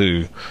us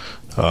to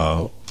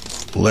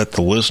let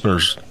the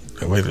listeners.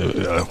 I mean,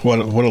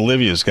 what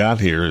Olivia's got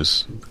here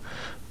is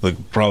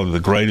probably the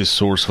greatest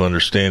source of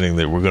understanding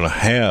that we're going to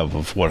have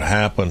of what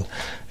happened,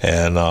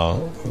 and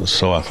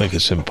so I think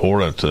it's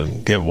important to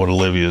get what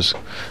Olivia's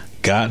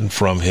gotten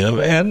from him,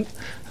 and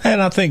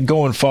I think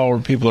going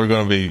forward, people are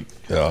going to be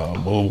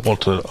will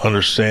want to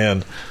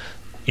understand,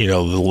 the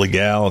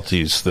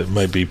legalities that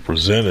may be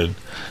presented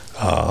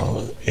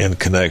in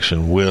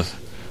connection with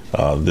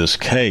this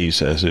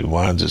case as it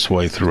winds its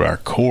way through our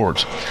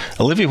courts.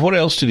 Olivia, what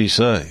else did he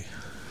say?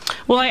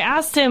 Well, I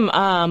asked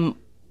him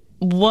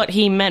what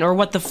he meant, or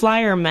what the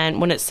flyer meant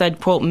when it said,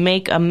 quote,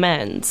 make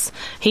amends.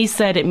 He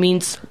said it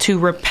means to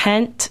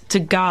repent to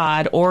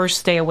God or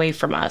stay away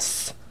from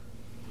us.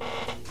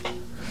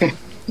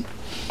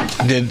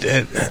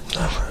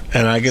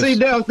 And I guess, see,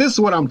 Del, this is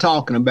what I'm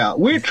talking about.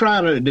 We're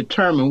trying to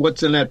determine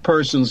what's in that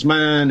person's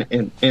mind,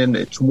 and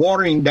it's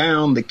watering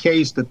down the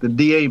case that the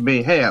DA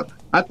may have.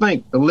 I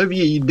think,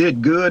 Olivia, you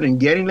did good in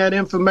getting that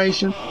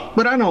information,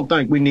 but I don't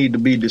think we need to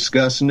be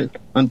discussing it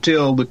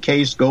until the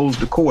case goes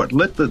to court.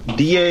 Let the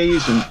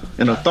DAs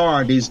and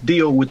authorities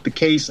deal with the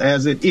case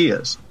as it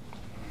is.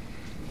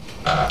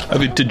 I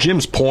mean, to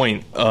Jim's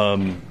point,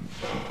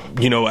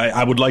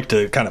 I would like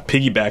to kind of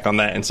piggyback on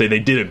that and say they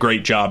did a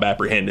great job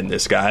apprehending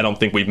this guy. I don't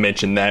think we've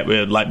mentioned that.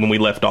 Like when we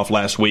left off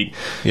last week,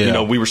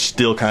 we were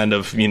still kind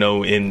of, in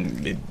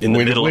the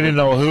middle. We didn't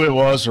know who it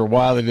was or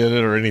why they did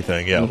it or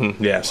anything. Yeah.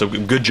 Mm-hmm. Yeah. So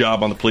good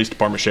job on the police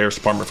department, sheriff's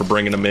department for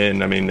bringing them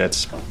in. I mean,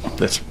 that's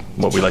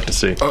what we like to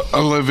see.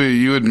 Olivia,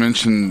 you had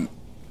mentioned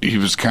he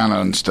was kind of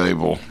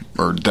unstable,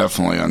 or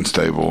definitely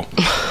unstable.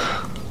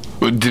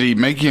 Did he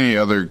make any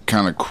other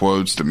kind of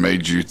quotes that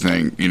made you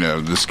think,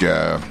 this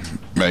guy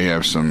may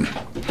have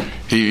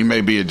he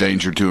may be a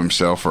danger to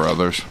himself or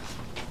others?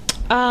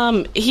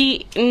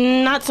 He,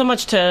 not so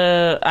much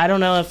to, I don't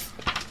know if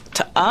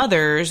to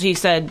others. He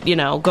said,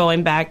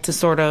 going back to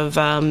sort of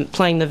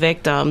playing the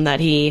victim,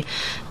 that he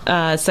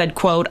said,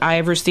 quote, I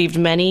have received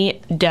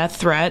many death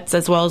threats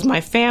as well as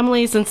my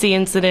family since the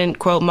incident.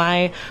 Quote,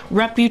 my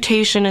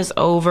reputation is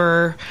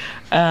over.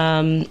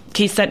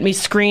 He sent me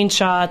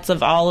screenshots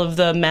of all of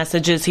the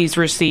messages he's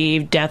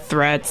received, death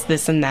threats,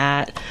 this and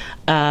that.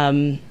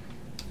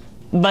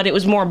 But it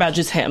was more about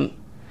just him.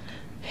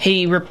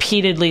 He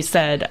repeatedly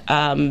said,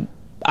 I'm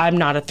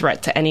not a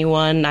threat to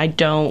anyone. I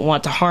don't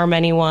want to harm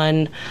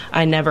anyone.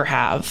 I never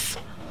have.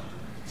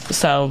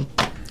 So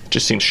it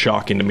just seems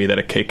shocking to me that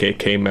a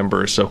KKK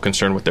member is so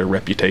concerned with their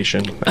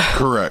reputation.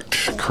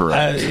 Correct.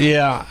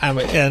 Yeah, I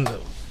mean, and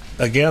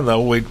again,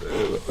 though,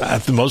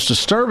 the most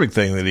disturbing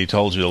thing that he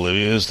told you,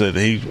 Olivia, is that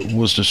he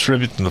was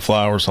distributing the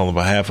flowers on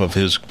behalf of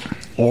his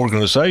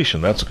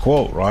organization. That's a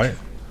quote, right?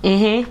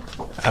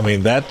 Mm-hmm. I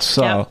mean, that's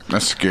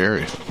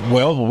scary.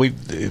 Well,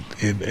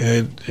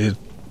 it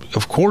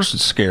of course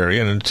it's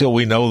scary, and until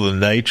we know the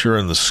nature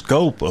and the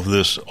scope of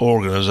this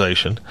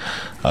organization,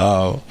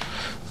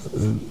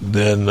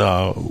 then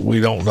we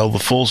don't know the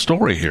full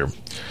story here.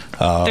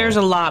 There's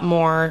a lot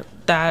more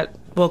that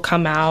will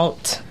come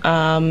out,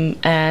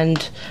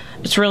 and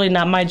it's really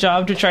not my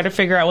job to try to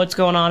figure out what's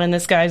going on in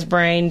this guy's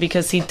brain,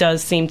 because he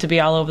does seem to be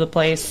all over the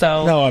place.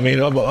 So no, I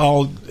mean,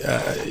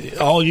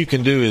 all you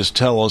can do is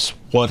tell us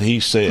what he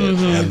said,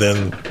 and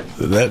then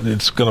that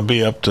it's going to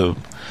be up to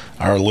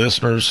our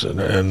listeners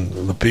and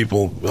the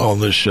people on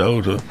this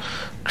show to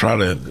try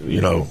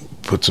to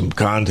put some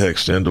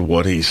context into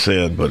what he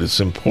said. But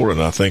it's important,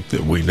 I think,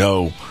 that we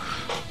know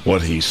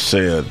what he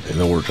said in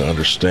order to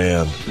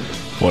understand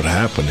what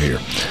happened here.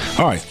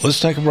 All right, let's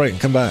take a break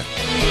and come back.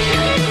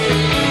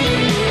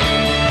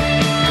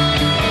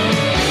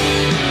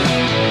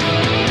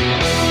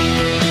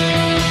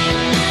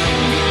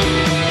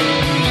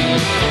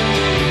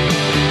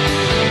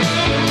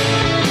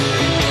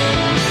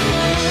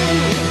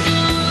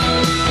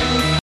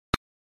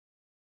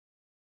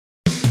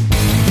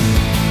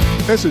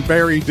 This is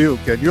Barry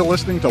Duke, and you're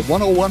listening to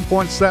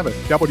 101.7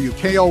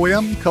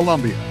 WKOM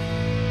Columbia.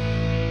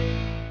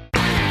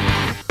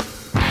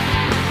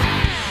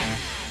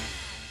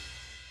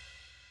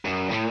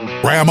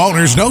 Ram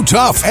owners know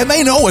tough, and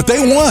they know what they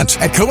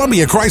want. At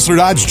Columbia Chrysler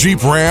Dodge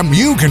Jeep Ram,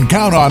 you can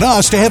count on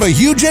us to have a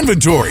huge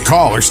inventory.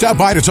 Call or stop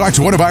by to talk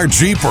to one of our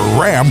Jeep or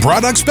Ram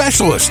product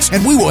specialists,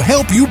 and we will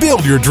help you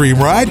build your dream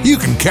ride. You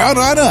can count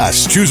on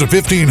us. Choose a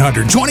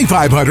 1500,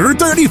 2500, or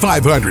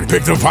 3500.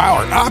 Pick the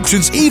power,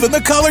 options, even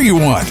the color you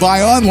want.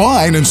 Buy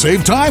online and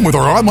save time with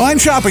our online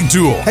shopping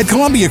tool. At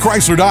Columbia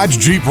Chrysler Dodge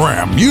Jeep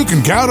Ram, you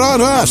can count on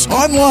us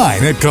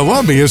online at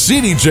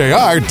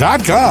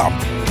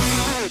ColumbiaCDJR.com.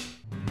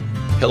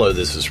 Hello,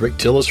 this is Rick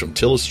Tillis from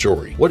Tillis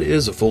Jewelry. What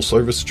is a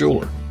full-service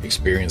jeweler?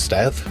 Experienced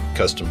staff,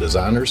 custom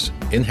designers,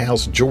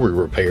 in-house jewelry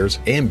repairs,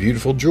 and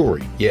beautiful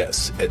jewelry.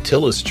 Yes, at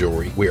Tillis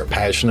Jewelry, we are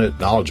passionate,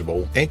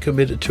 knowledgeable, and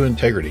committed to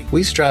integrity.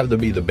 We strive to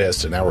be the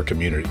best in our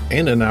community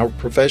and in our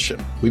profession.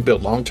 We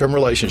build long-term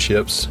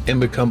relationships and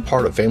become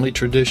part of family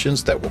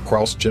traditions that will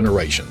cross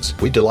generations.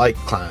 We delight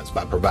clients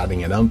by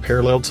providing an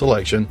unparalleled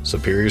selection,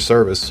 superior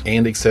service,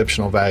 and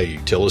exceptional value.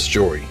 Tillis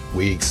Jewelry,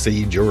 we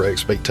exceed your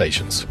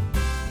expectations.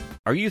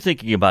 Are you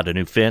thinking about a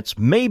new fence?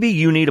 Maybe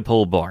you need a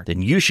pole barn.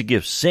 Then you should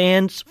give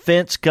Sands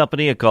Fence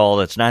Company a call.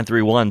 That's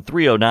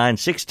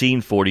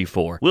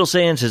 931-309-1644. Will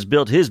Sands has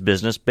built his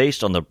business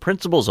based on the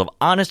principles of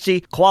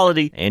honesty,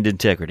 quality, and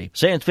integrity.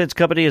 Sands Fence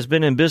Company has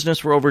been in business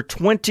for over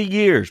 20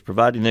 years,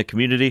 providing the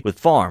community with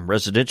farm,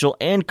 residential,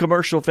 and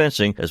commercial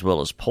fencing, as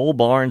well as pole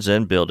barns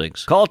and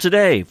buildings. Call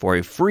today for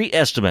a free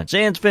estimate.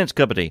 Sands Fence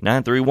Company,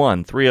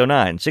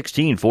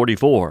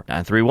 931-309-1644.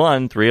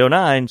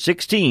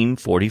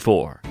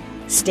 931-309-1644.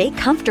 Stay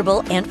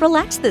comfortable and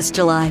relaxed this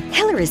July.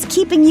 Heller is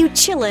keeping you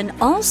chillin'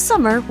 all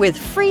summer with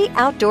free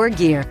outdoor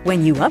gear.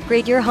 When you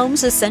upgrade your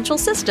home's essential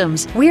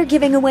systems, we're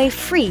giving away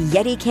free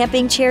Yeti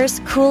camping chairs,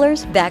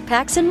 coolers,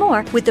 backpacks, and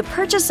more with the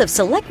purchase of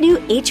select new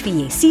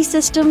HVAC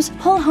systems,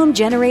 whole home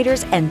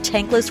generators, and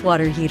tankless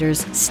water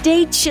heaters.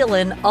 Stay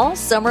chillin' all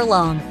summer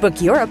long.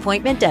 Book your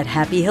appointment at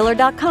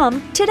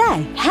happyhiller.com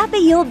today. Happy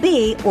you'll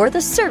be, or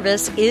the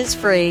service is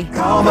free.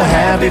 Call the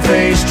Happy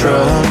Face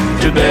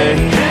Truck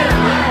today.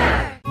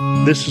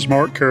 This is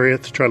Mark Curry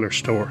at the Trailer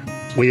Store.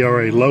 We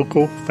are a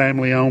local,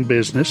 family-owned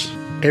business.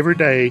 Every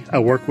day, I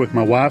work with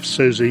my wife,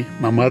 Susie,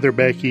 my mother,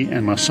 Becky,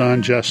 and my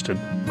son, Justin.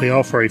 We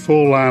offer a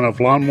full line of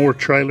lawnmower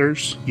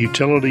trailers,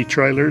 utility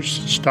trailers,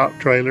 stock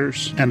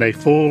trailers, and a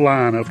full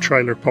line of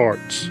trailer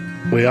parts.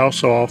 We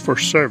also offer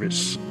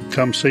service.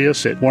 Come see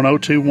us at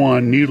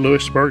 1021 New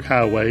Lewisburg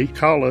Highway.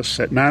 Call us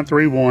at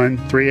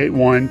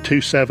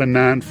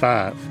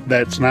 931-381-2795.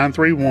 That's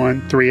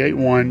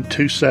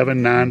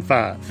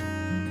 931-381-2795.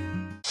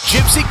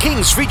 Gypsy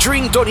Kings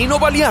featuring Tonino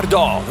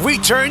Baliardo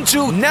return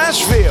to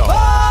Nashville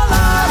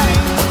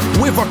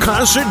with a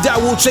concert that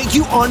will take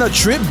you on a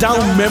trip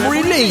down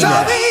memory lane.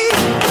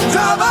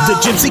 The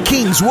Gypsy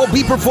Kings will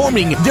be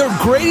performing their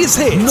greatest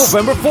hits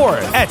November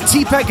 4th at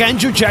TPAC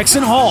Andrew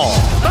Jackson Hall.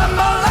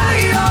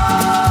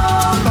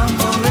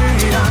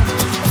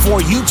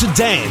 For you to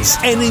dance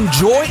and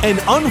enjoy an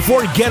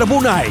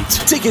unforgettable night.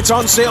 Tickets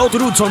on sale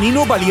through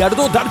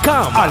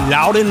ToninoBaliardo.com. A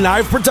Loud and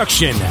Live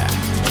production.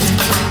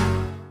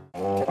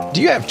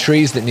 Do you have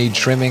trees that need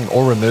trimming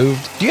or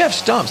removed? Do you have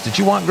stumps that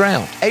you want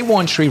ground?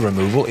 A1 Tree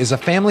Removal is a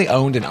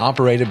family-owned and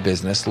operated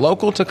business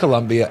local to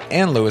Columbia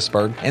and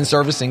Lewisburg and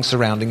servicing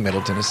surrounding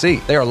Middle Tennessee.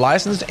 They are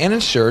licensed and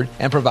insured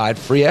and provide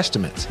free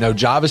estimates. No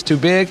job is too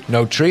big,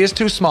 no tree is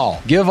too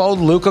small. Give old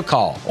Luke a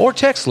call or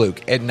text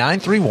Luke at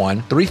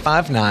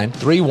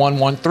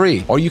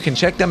 931-359-3113, or you can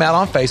check them out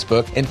on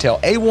Facebook and tell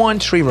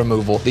A1 Tree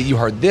Removal that you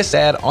heard this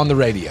ad on the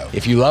radio.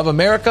 If you love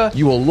America,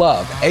 you will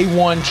love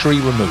A1 Tree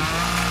Removal.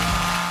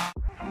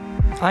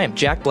 I am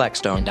Jack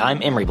Blackstone. And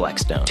I'm Emery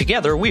Blackstone.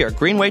 Together, we are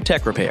Greenway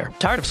Tech Repair.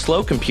 Tired of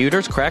slow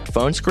computers, cracked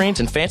phone screens,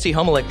 and fancy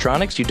home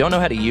electronics you don't know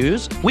how to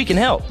use? We can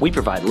help. We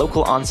provide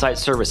local on-site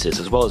services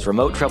as well as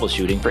remote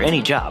troubleshooting for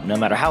any job, no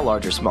matter how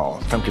large or small,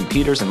 from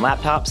computers and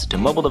laptops to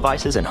mobile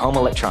devices and home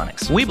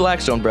electronics. We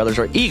Blackstone brothers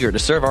are eager to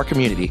serve our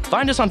community.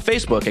 Find us on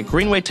Facebook at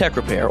Greenway Tech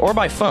Repair or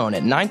by phone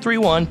at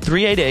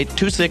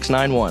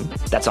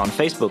 931-388-2691. That's on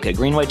Facebook at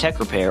Greenway Tech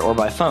Repair or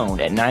by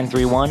phone at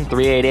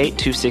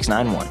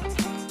 931-388-2691.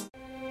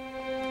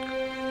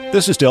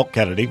 This is Del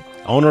Kennedy,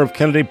 owner of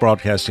Kennedy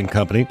Broadcasting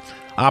Company,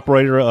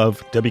 operator of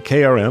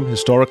WKRM,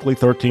 historically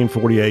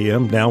 1340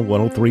 AM, now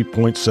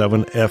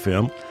 103.7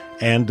 FM,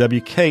 and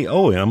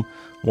WKOM,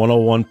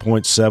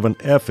 101.7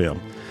 FM.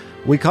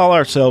 We call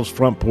ourselves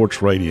Front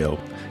Porch Radio,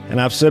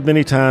 and I've said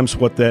many times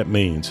what that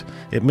means.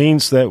 It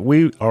means that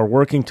we are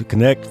working to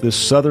connect this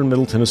southern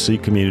Middle Tennessee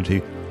community,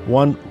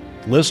 one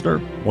listener,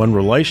 one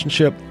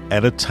relationship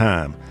at a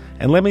time.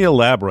 And let me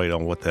elaborate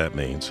on what that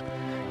means.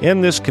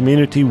 In this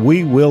community,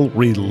 we will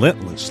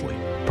relentlessly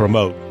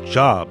promote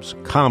jobs,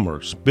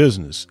 commerce,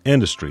 business,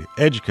 industry,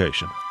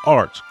 education,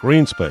 arts,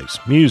 green space,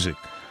 music,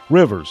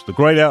 rivers, the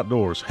great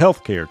outdoors,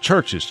 healthcare,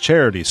 churches,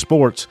 charities,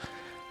 sports,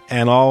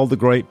 and all the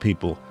great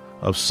people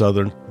of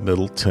southern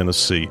Middle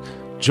Tennessee.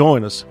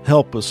 Join us,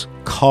 help us,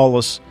 call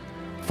us.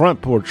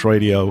 Front Porch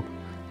Radio,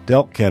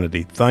 Del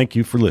Kennedy, thank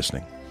you for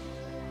listening.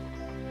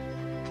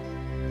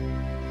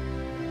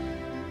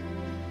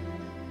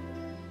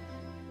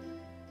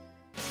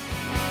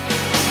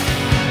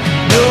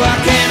 No,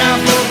 I cannot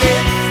forget.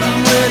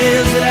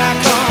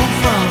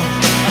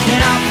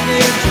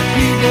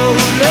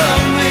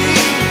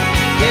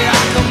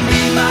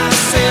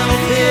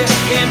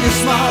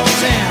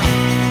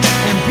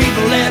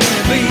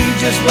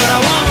 what I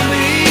wanna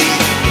be.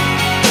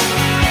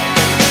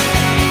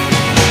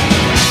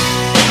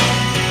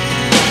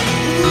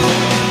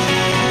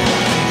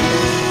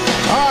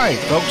 All right,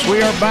 folks,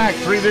 we are back.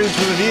 3 Dudes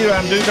with a View.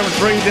 I'm dude number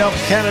 3, Del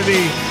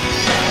Kennedy.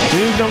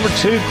 Dude number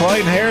 2,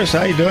 Clayton Harris.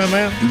 How you doing,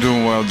 man? I'm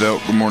doing well, Del.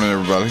 Good morning,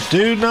 everybody.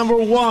 Dude number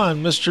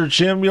 1, Mr.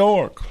 Jim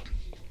York.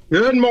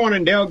 Good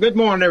morning, Del. Good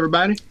morning,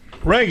 everybody.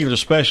 Regular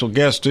special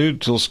guest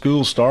dude till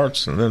school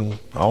starts, and then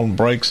on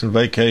breaks and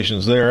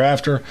vacations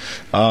thereafter.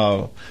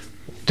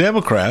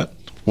 Democrat,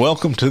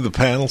 welcome to the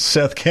panel,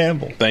 Seth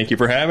Campbell. Thank you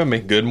for having me.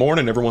 Good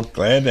morning, everyone.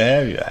 Glad to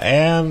have you.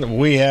 And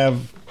we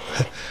have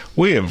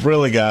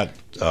really got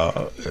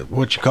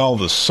what you call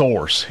the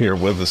source here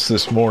with us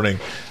this morning.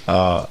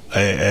 A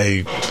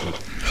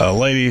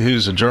lady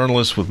who's a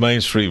journalist with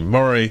Main Street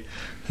Murray,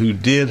 who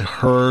did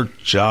her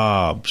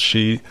job.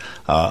 She,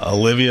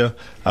 Olivia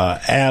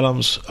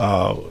Adams,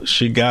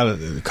 she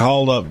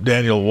called up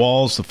Daniel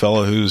Walls, the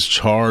fellow who's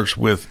charged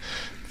with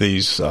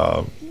these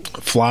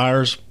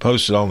flyers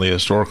posted on the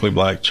historically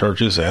black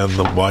churches and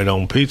the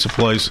white-owned pizza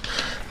place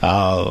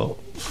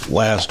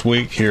last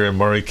week here in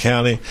Murray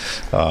County.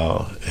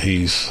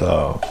 He's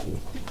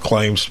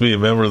claims to be a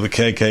member of the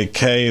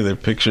KKK. There are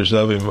pictures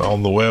of him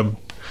on the web,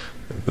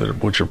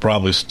 which are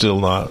probably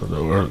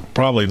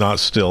not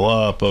still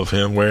up, of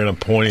him wearing a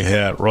pointy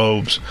hat,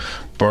 robes,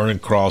 burning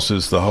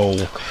crosses, the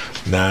whole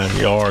 9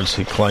 yards.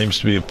 He claims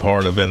to be a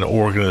part of an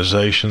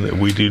organization that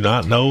we do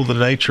not know the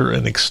nature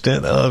and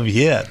extent of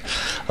yet.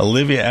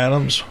 Olivia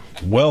Adams,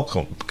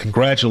 welcome.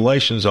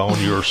 Congratulations on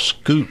your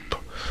scoop.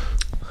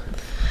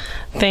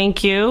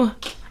 Thank you.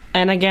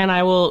 And again,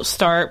 I will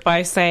start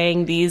by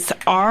saying these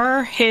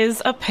are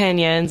his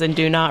opinions and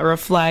do not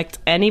reflect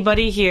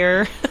anybody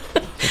here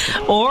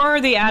or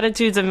the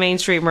attitudes of Main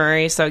Street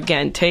Murray. So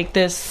again, take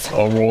this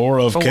or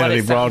of Kennedy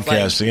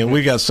Broadcasting. Like. And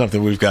we got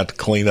something we've got to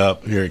clean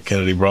up here at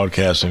Kennedy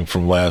Broadcasting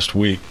from last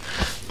week.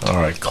 All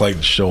right,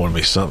 Clayton's showing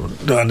me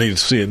something. Do I need to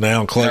see it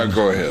now, Clayton? Yeah,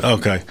 go ahead.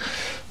 Okay.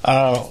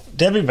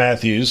 Debbie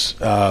Matthews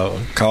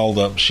called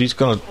up. She's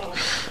going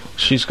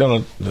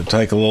to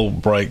take a little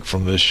break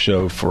from this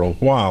show for a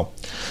while.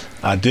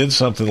 I did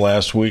something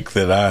last week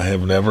that I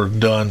have never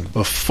done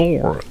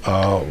before.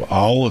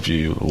 All of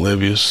you,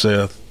 Olivia,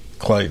 Seth,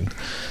 Clayton,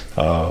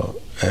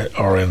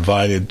 are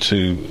invited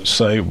to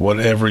say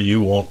whatever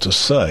you want to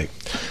say.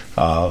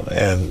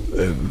 And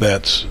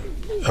that's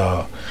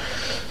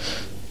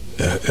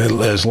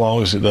as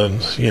long as it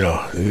doesn't,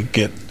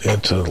 get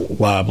into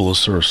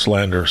libelous or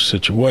slander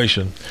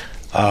situation.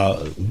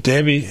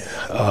 Debbie,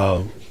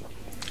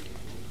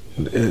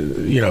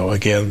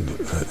 again,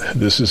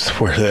 this is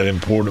where that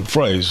important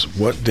phrase,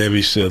 what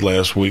Debbie said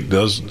last week,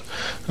 doesn't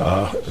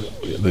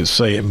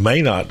say it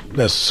may not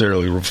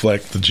necessarily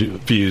reflect the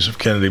views of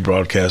Kennedy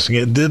Broadcasting.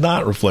 It did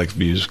not reflect the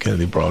views of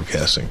Kennedy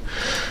Broadcasting.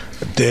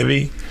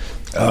 Debbie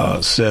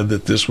said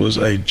that this was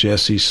a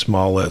Jesse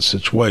Smollett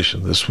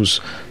situation. This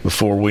was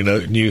before we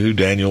knew who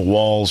Daniel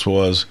Walls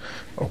was,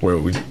 or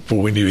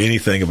before we knew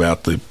anything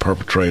about the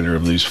perpetrator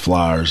of these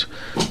flyers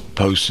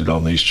posted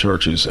on these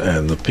churches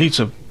and the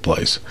pizza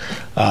place.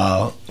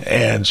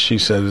 And she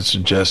said it's a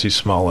Jesse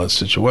Smollett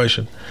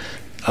situation.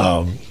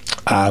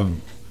 I've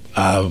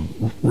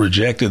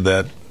rejected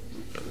that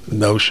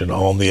notion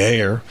on the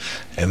air,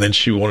 and then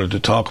she wanted to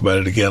talk about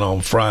it again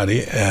on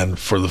Friday, and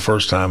for the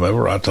first time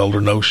ever I told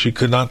her no, she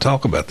could not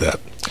talk about that.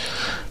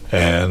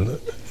 And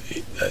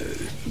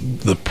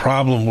the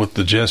problem with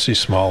the Jesse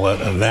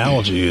Smollett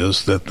analogy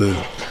is that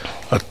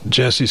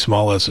Jesse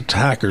Smollett's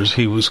attackers,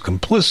 he was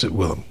complicit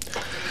with them.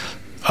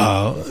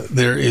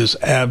 There is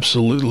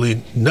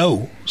absolutely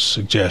no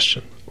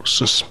suggestion or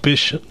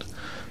suspicion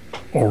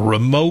or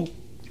remote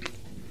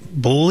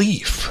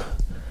belief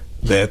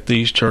that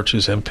these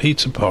churches and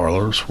pizza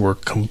parlors were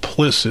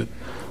complicit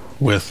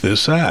with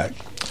this act.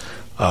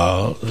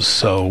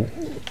 So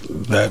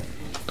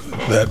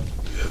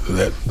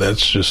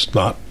that's just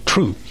not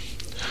true.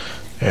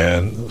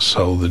 And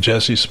so the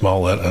Jesse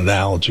Smollett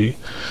analogy,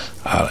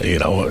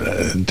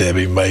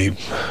 Debbie may,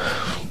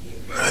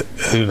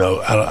 who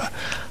knows,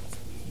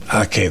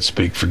 I can't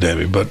speak for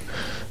Debbie, but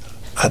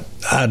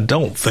I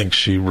don't think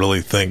she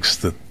really thinks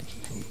that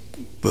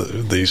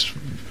these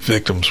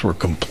victims were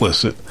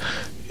complicit.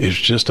 It's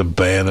just a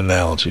bad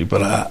analogy,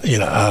 but I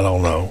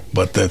don't know.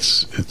 But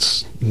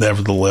it's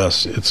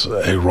nevertheless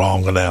a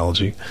wrong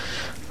analogy,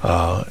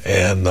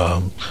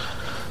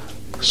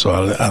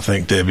 so I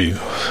think Debbie,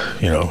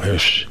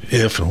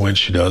 if and when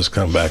she does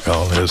come back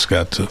on, has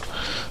got to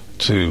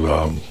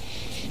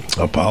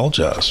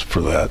apologize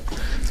for that.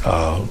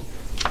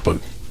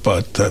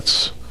 But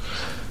that's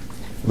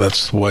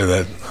the way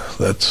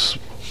that's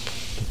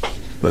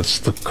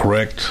the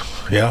correct,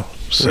 yeah.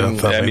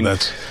 Seth, I mean,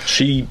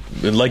 she,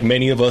 like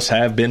many of us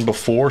have been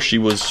before, she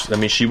was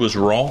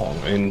wrong,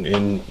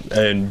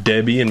 and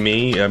Debbie and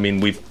me,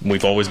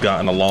 we've always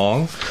gotten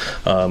along.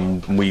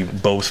 We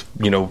both,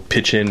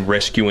 pitch in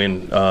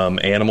rescuing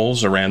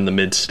animals around the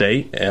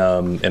mid-state,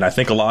 and I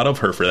think a lot of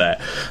her for that.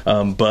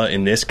 But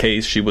in this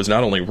case, she was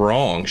not only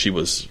wrong, she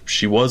was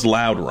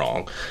loud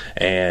wrong,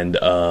 and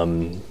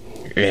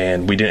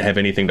we didn't have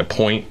anything to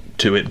point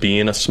to it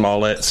being a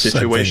Smollett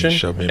situation,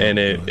 and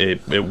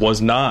it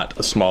was not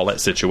a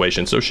Smollett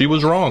situation. So she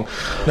was wrong.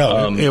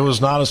 No, it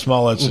was not a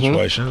Smollett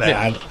situation.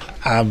 Yeah.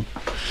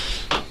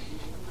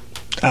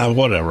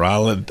 Whatever.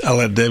 I'll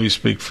let Debbie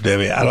speak for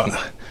Debbie.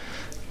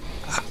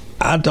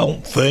 I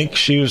don't think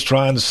she was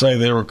trying to say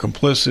they were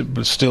complicit,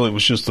 but still, it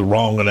was just the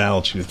wrong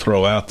analogy to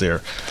throw out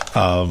there.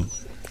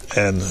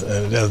 And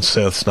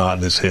Seth's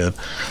nodding his head.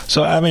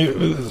 So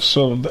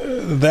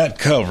that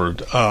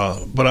covered.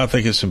 But I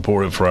think it's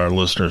important for our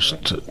listeners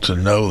to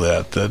know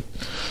that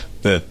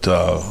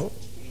the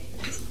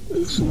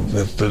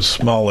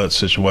Smollett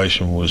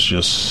situation was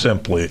just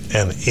simply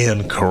an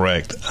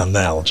incorrect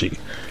analogy.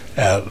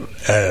 Go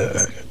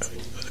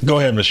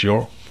ahead, Ms.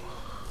 York.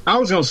 I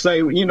was going to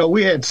say,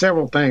 we had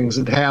several things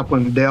that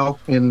happened, Del,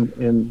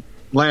 in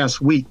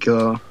last week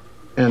and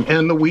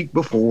the week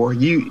before.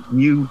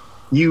 You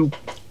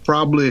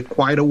probably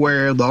quite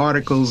aware of the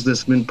articles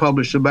that's been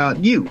published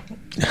about you.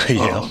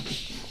 Yeah.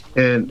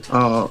 And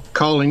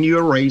calling you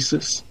a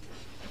racist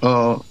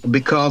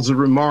because of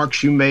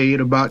remarks you made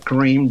about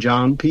Kareem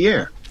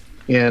Jean-Pierre.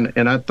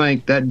 And I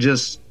think that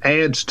just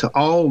adds to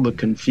all the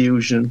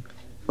confusion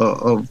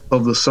of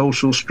the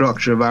social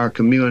structure of our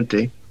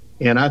community.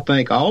 And I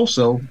think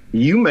also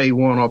you may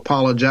want to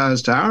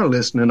apologize to our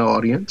listening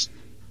audience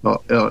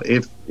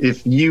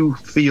if you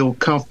feel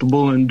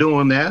comfortable in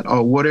doing that,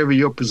 or whatever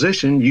your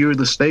position. You're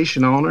the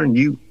station owner, and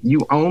you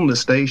own the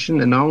station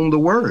and own the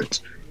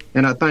words.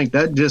 And I think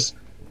that just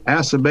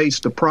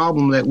exacerbates the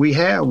problem that we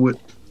have with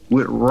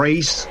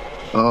race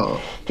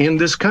in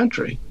this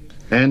country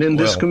and in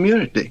this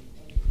community.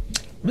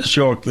 Ms.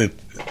 York,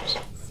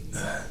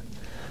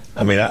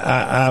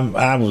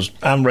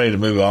 I'm ready to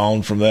move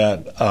on from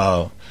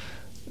that.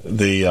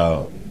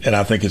 And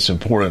I think it's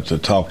important to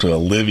talk to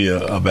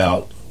Olivia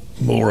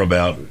more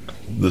about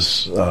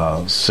this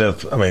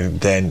Seth.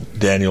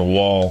 Daniel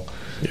Wall.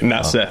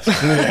 Not Seth.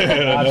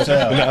 Not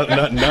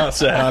Seth. Not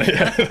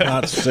Seth.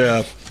 Not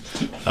Seth.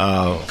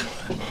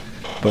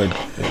 But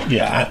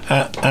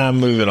yeah, I'm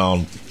moving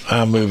on.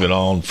 I'm moving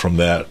on from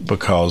that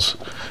because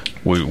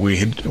we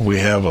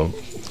have a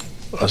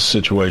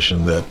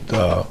situation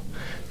that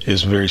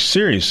is a very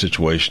serious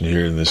situation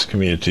here in this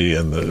community,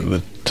 and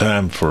the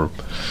time for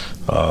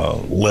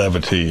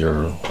levity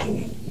or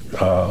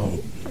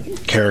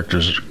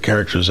caricatures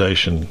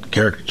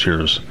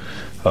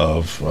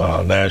of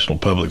national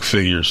public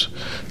figures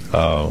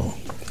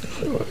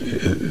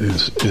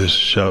is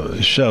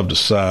shoved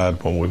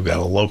aside when we've got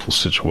a local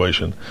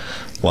situation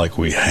like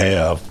we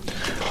have.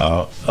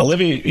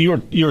 Olivia,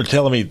 you were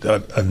telling me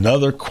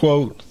another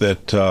quote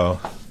that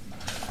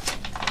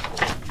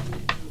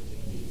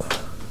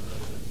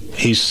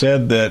he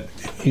said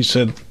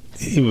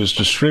he was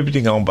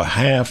distributing on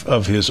behalf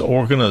of his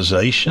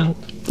organization.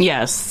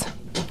 Yes.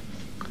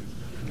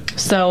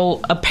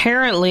 So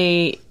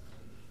apparently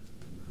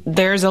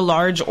there's a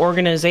large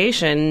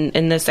organization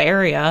in this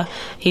area.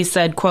 He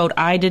said, quote,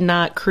 "I did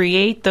not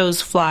create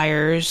those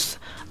flyers.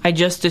 I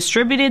just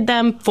distributed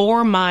them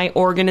for my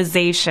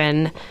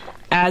organization,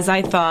 as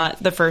I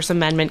thought the First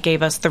Amendment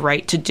gave us the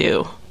right to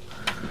do."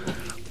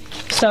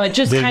 So it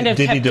just kind of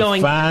kept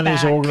going back. Did he define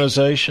his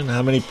organization?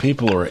 How many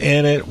people are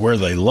in it? Where are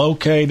they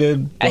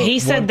located? He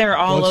said they're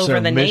all over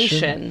the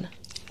nation.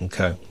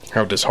 Okay.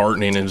 How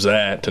disheartening is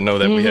that to know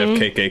that we have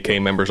KKK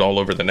members all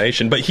over the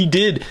nation? But he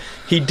did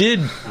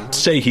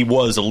say he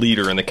was a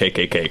leader in the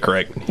KKK,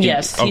 correct?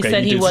 Yes, he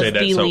said he was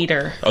the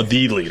leader. Oh,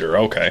 the leader.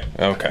 Okay.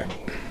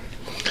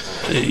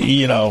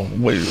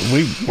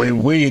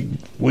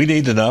 We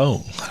need to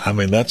know. I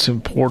mean, that's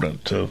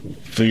important to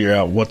figure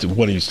out what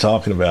he's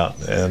talking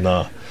about. And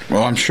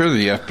well, I'm sure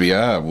the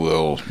FBI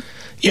will.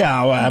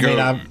 Yeah,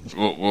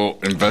 we'll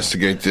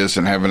investigate this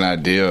and have an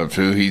idea of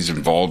who he's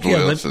involved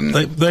with.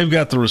 They've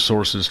got the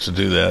resources to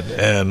do that,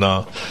 and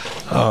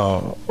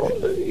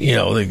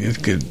they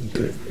could.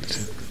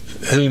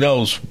 Who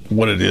knows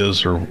what it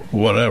is or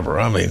whatever?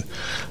 I mean.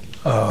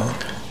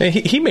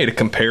 He made a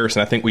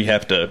comparison. I think we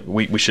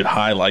should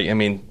highlight. I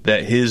mean,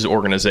 that his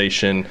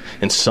organization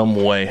in some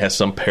way has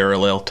some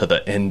parallel to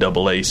the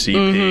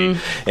NAACP,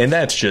 and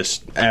that's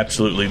just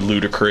absolutely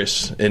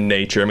ludicrous in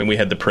nature. I mean, we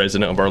had the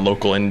president of our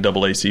local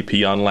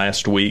NAACP on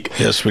last week.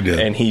 Yes, we did,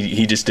 and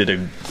he just did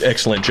an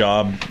excellent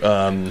job.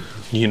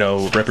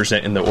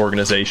 Representing the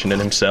organization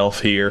and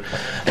himself here,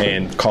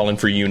 and calling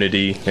for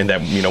unity, and that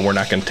we're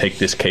not going to take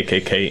this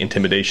KKK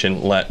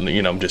intimidation.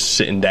 Just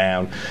sitting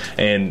down,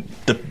 and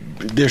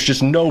there's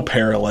just no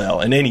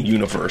parallel in any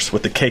universe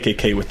with the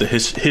KKK, with the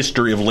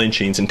history of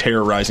lynchings and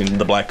terrorizing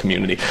the black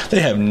community. They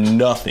have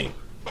nothing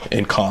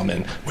in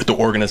common with the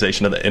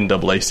organization of the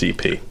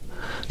NAACP.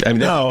 I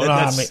mean,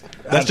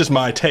 that's just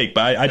my take,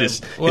 but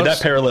that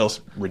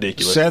parallel's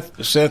ridiculous.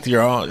 Seth,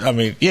 you're on. I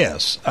mean,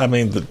 yes. I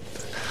mean,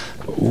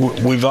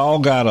 we've all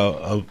got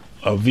a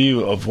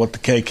view of what the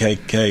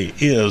KKK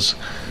is,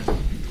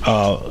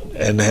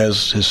 and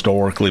has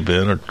historically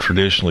been or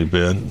traditionally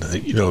been.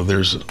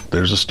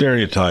 There's a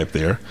stereotype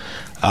there.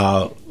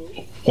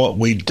 What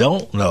we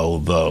don't know,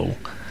 though,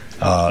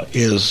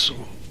 is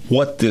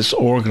what this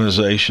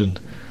organization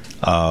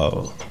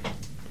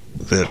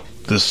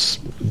this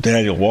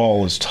Daniel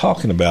Wall is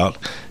talking about,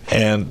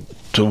 and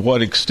to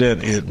what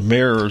extent it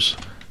mirrors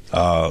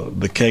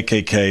the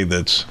KKK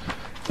that's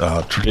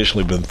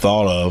traditionally been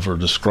thought of or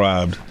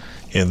described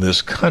in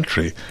this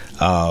country.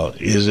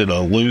 Is it a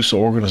loose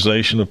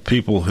organization of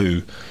people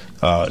who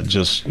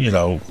just,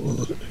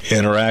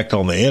 interact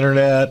on the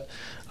internet?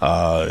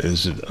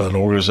 Is it an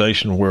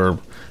organization where,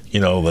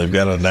 they've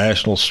got a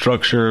national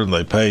structure and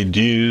they pay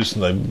dues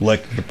and they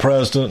elected the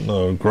president and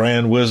the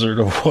grand wizard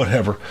or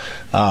whatever?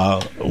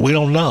 We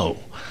don't know.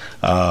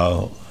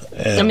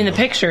 The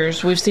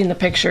pictures, we've seen the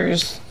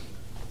pictures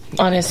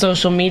on his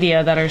social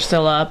media that are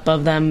still up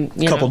of them,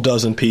 a couple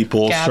dozen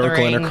people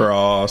gathering. Circling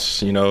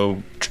across,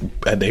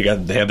 they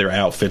have their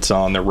outfits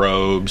on, their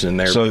robes,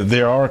 and so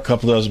there are a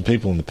couple dozen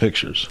people in the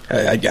pictures.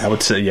 I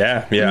would say,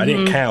 yeah. Mm-hmm. I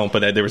didn't count,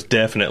 but there was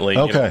definitely,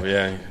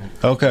 okay.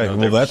 Okay,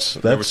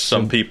 there was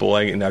some people,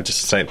 and I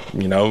just saying,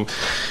 and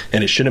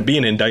it shouldn't be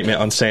an indictment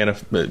on Santa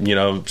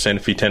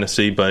Fe,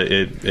 Tennessee, but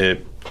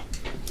it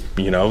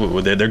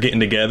they're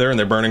getting together and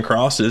they're burning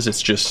crosses.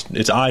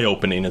 It's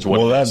eye-opening is what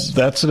it is.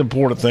 That's an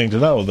important thing to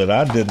know that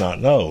I did not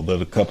know,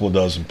 that a couple of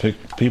dozen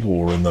people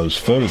were in those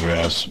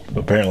photographs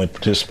apparently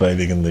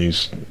participating in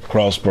these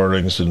cross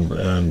burnings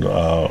and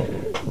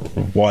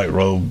white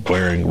robe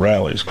wearing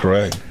rallies,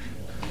 correct?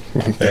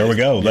 There we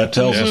go. That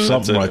tells us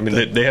something right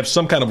there. They have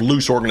some kind of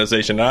loose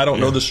organization. I don't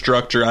know the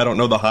structure. I don't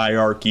know the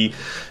hierarchy.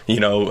 I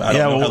don't know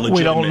how legitimate.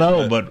 We don't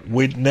know, but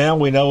we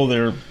know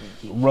they're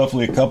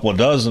roughly a couple of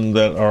dozen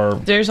that are.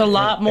 There's a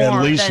lot more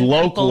at least than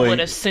people would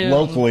assume.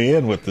 Locally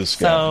in with this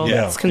guy. So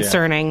it's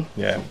concerning.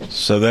 Yeah.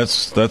 So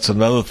that's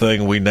another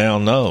thing we now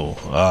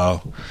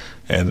know,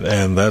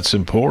 and that's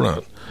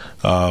important.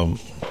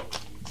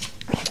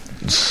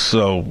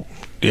 So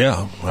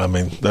yeah,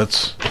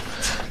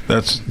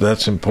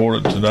 that's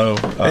important to know.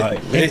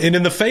 And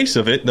in the face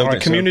of it, the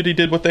community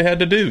did what they had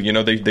to do.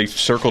 They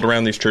circled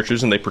around these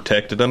churches and they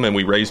protected them, and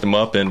we raised them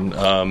up,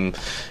 and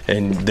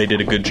they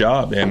did a good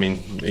job.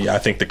 I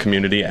think the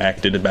community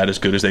acted about as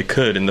good as they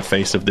could in the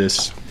face of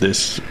this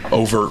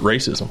overt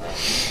racism.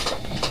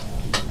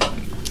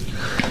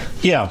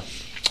 Yeah.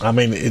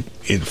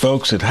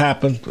 Folks, it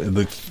happened.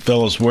 The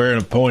fellow's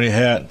wearing a pointy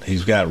hat.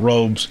 He's got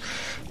robes.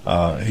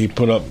 He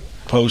put up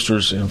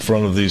posters in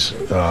front of these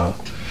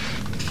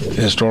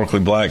historically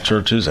black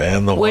churches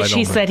and the white. Which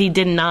he said he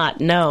did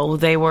not know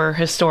they were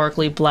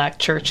historically black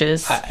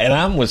churches. And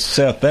I'm with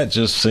Seth. That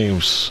just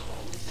seems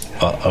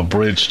a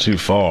bridge too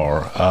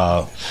far.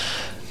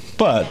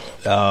 But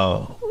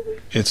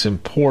it's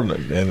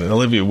important. And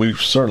Olivia, we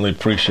certainly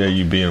appreciate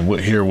you being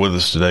here with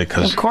us today,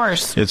 because of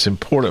course it's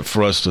important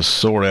for us to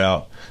sort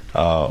out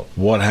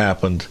what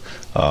happened,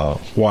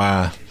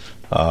 why.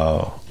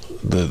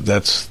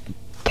 That's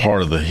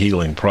part of the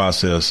healing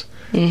process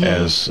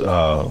as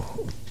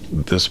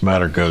this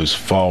matter goes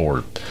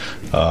forward.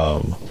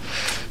 What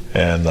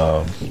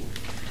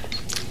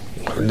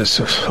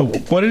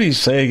did he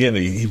say again?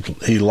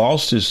 He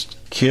lost his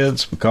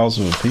kids because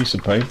of a piece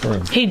of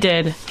paper? He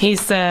did. He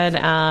said,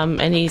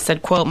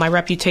 quote, "My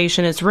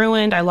reputation is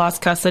ruined. I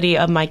lost custody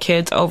of my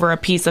kids over a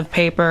piece of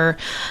paper.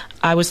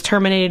 I was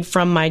terminated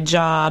from my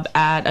job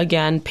at,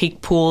 again,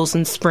 Peak Pools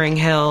in Spring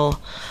Hill."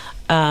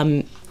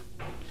 Said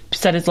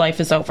his life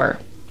is over.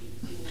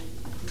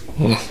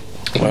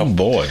 Well,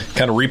 boy,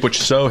 kind of reap what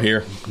you sow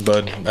here.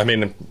 But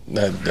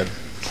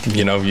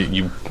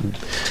you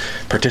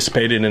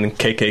participated in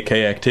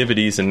KKK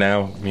activities, and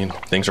now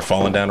things are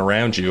falling down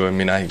around you.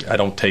 I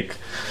don't take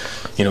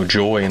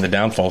joy in the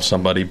downfall of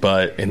somebody,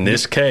 but in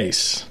this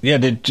case,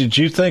 Did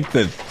you think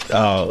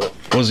that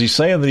was he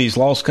saying that he's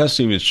lost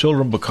custody of his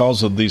children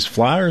because of these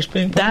flyers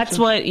being posted? That's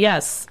what.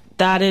 Yes,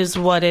 that is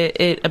what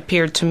it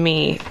appeared to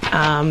me.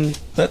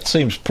 That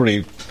seems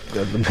pretty.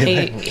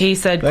 He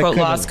said, quote,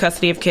 "lost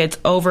custody of kids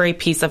over a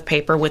piece of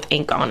paper with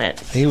ink on it."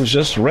 He was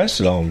just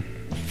arrested on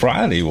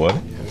Friday,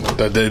 wasn't he?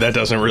 That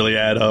doesn't really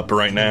add up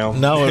right now.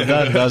 No, it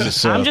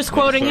doesn't. I'm just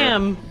quoting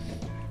him.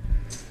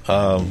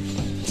 All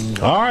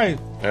right.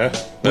 Yeah.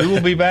 We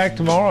will be back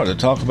tomorrow to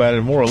talk about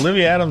it more.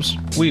 Olivia Adams,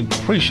 we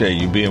appreciate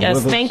you being with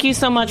us. Yes, thank you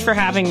so much for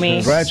having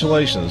me.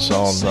 Congratulations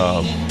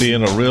on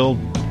being a real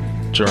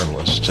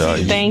journalist.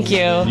 Thank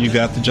you. You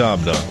got the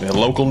job done.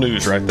 Local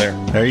news right there.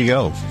 There you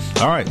go.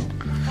 All right.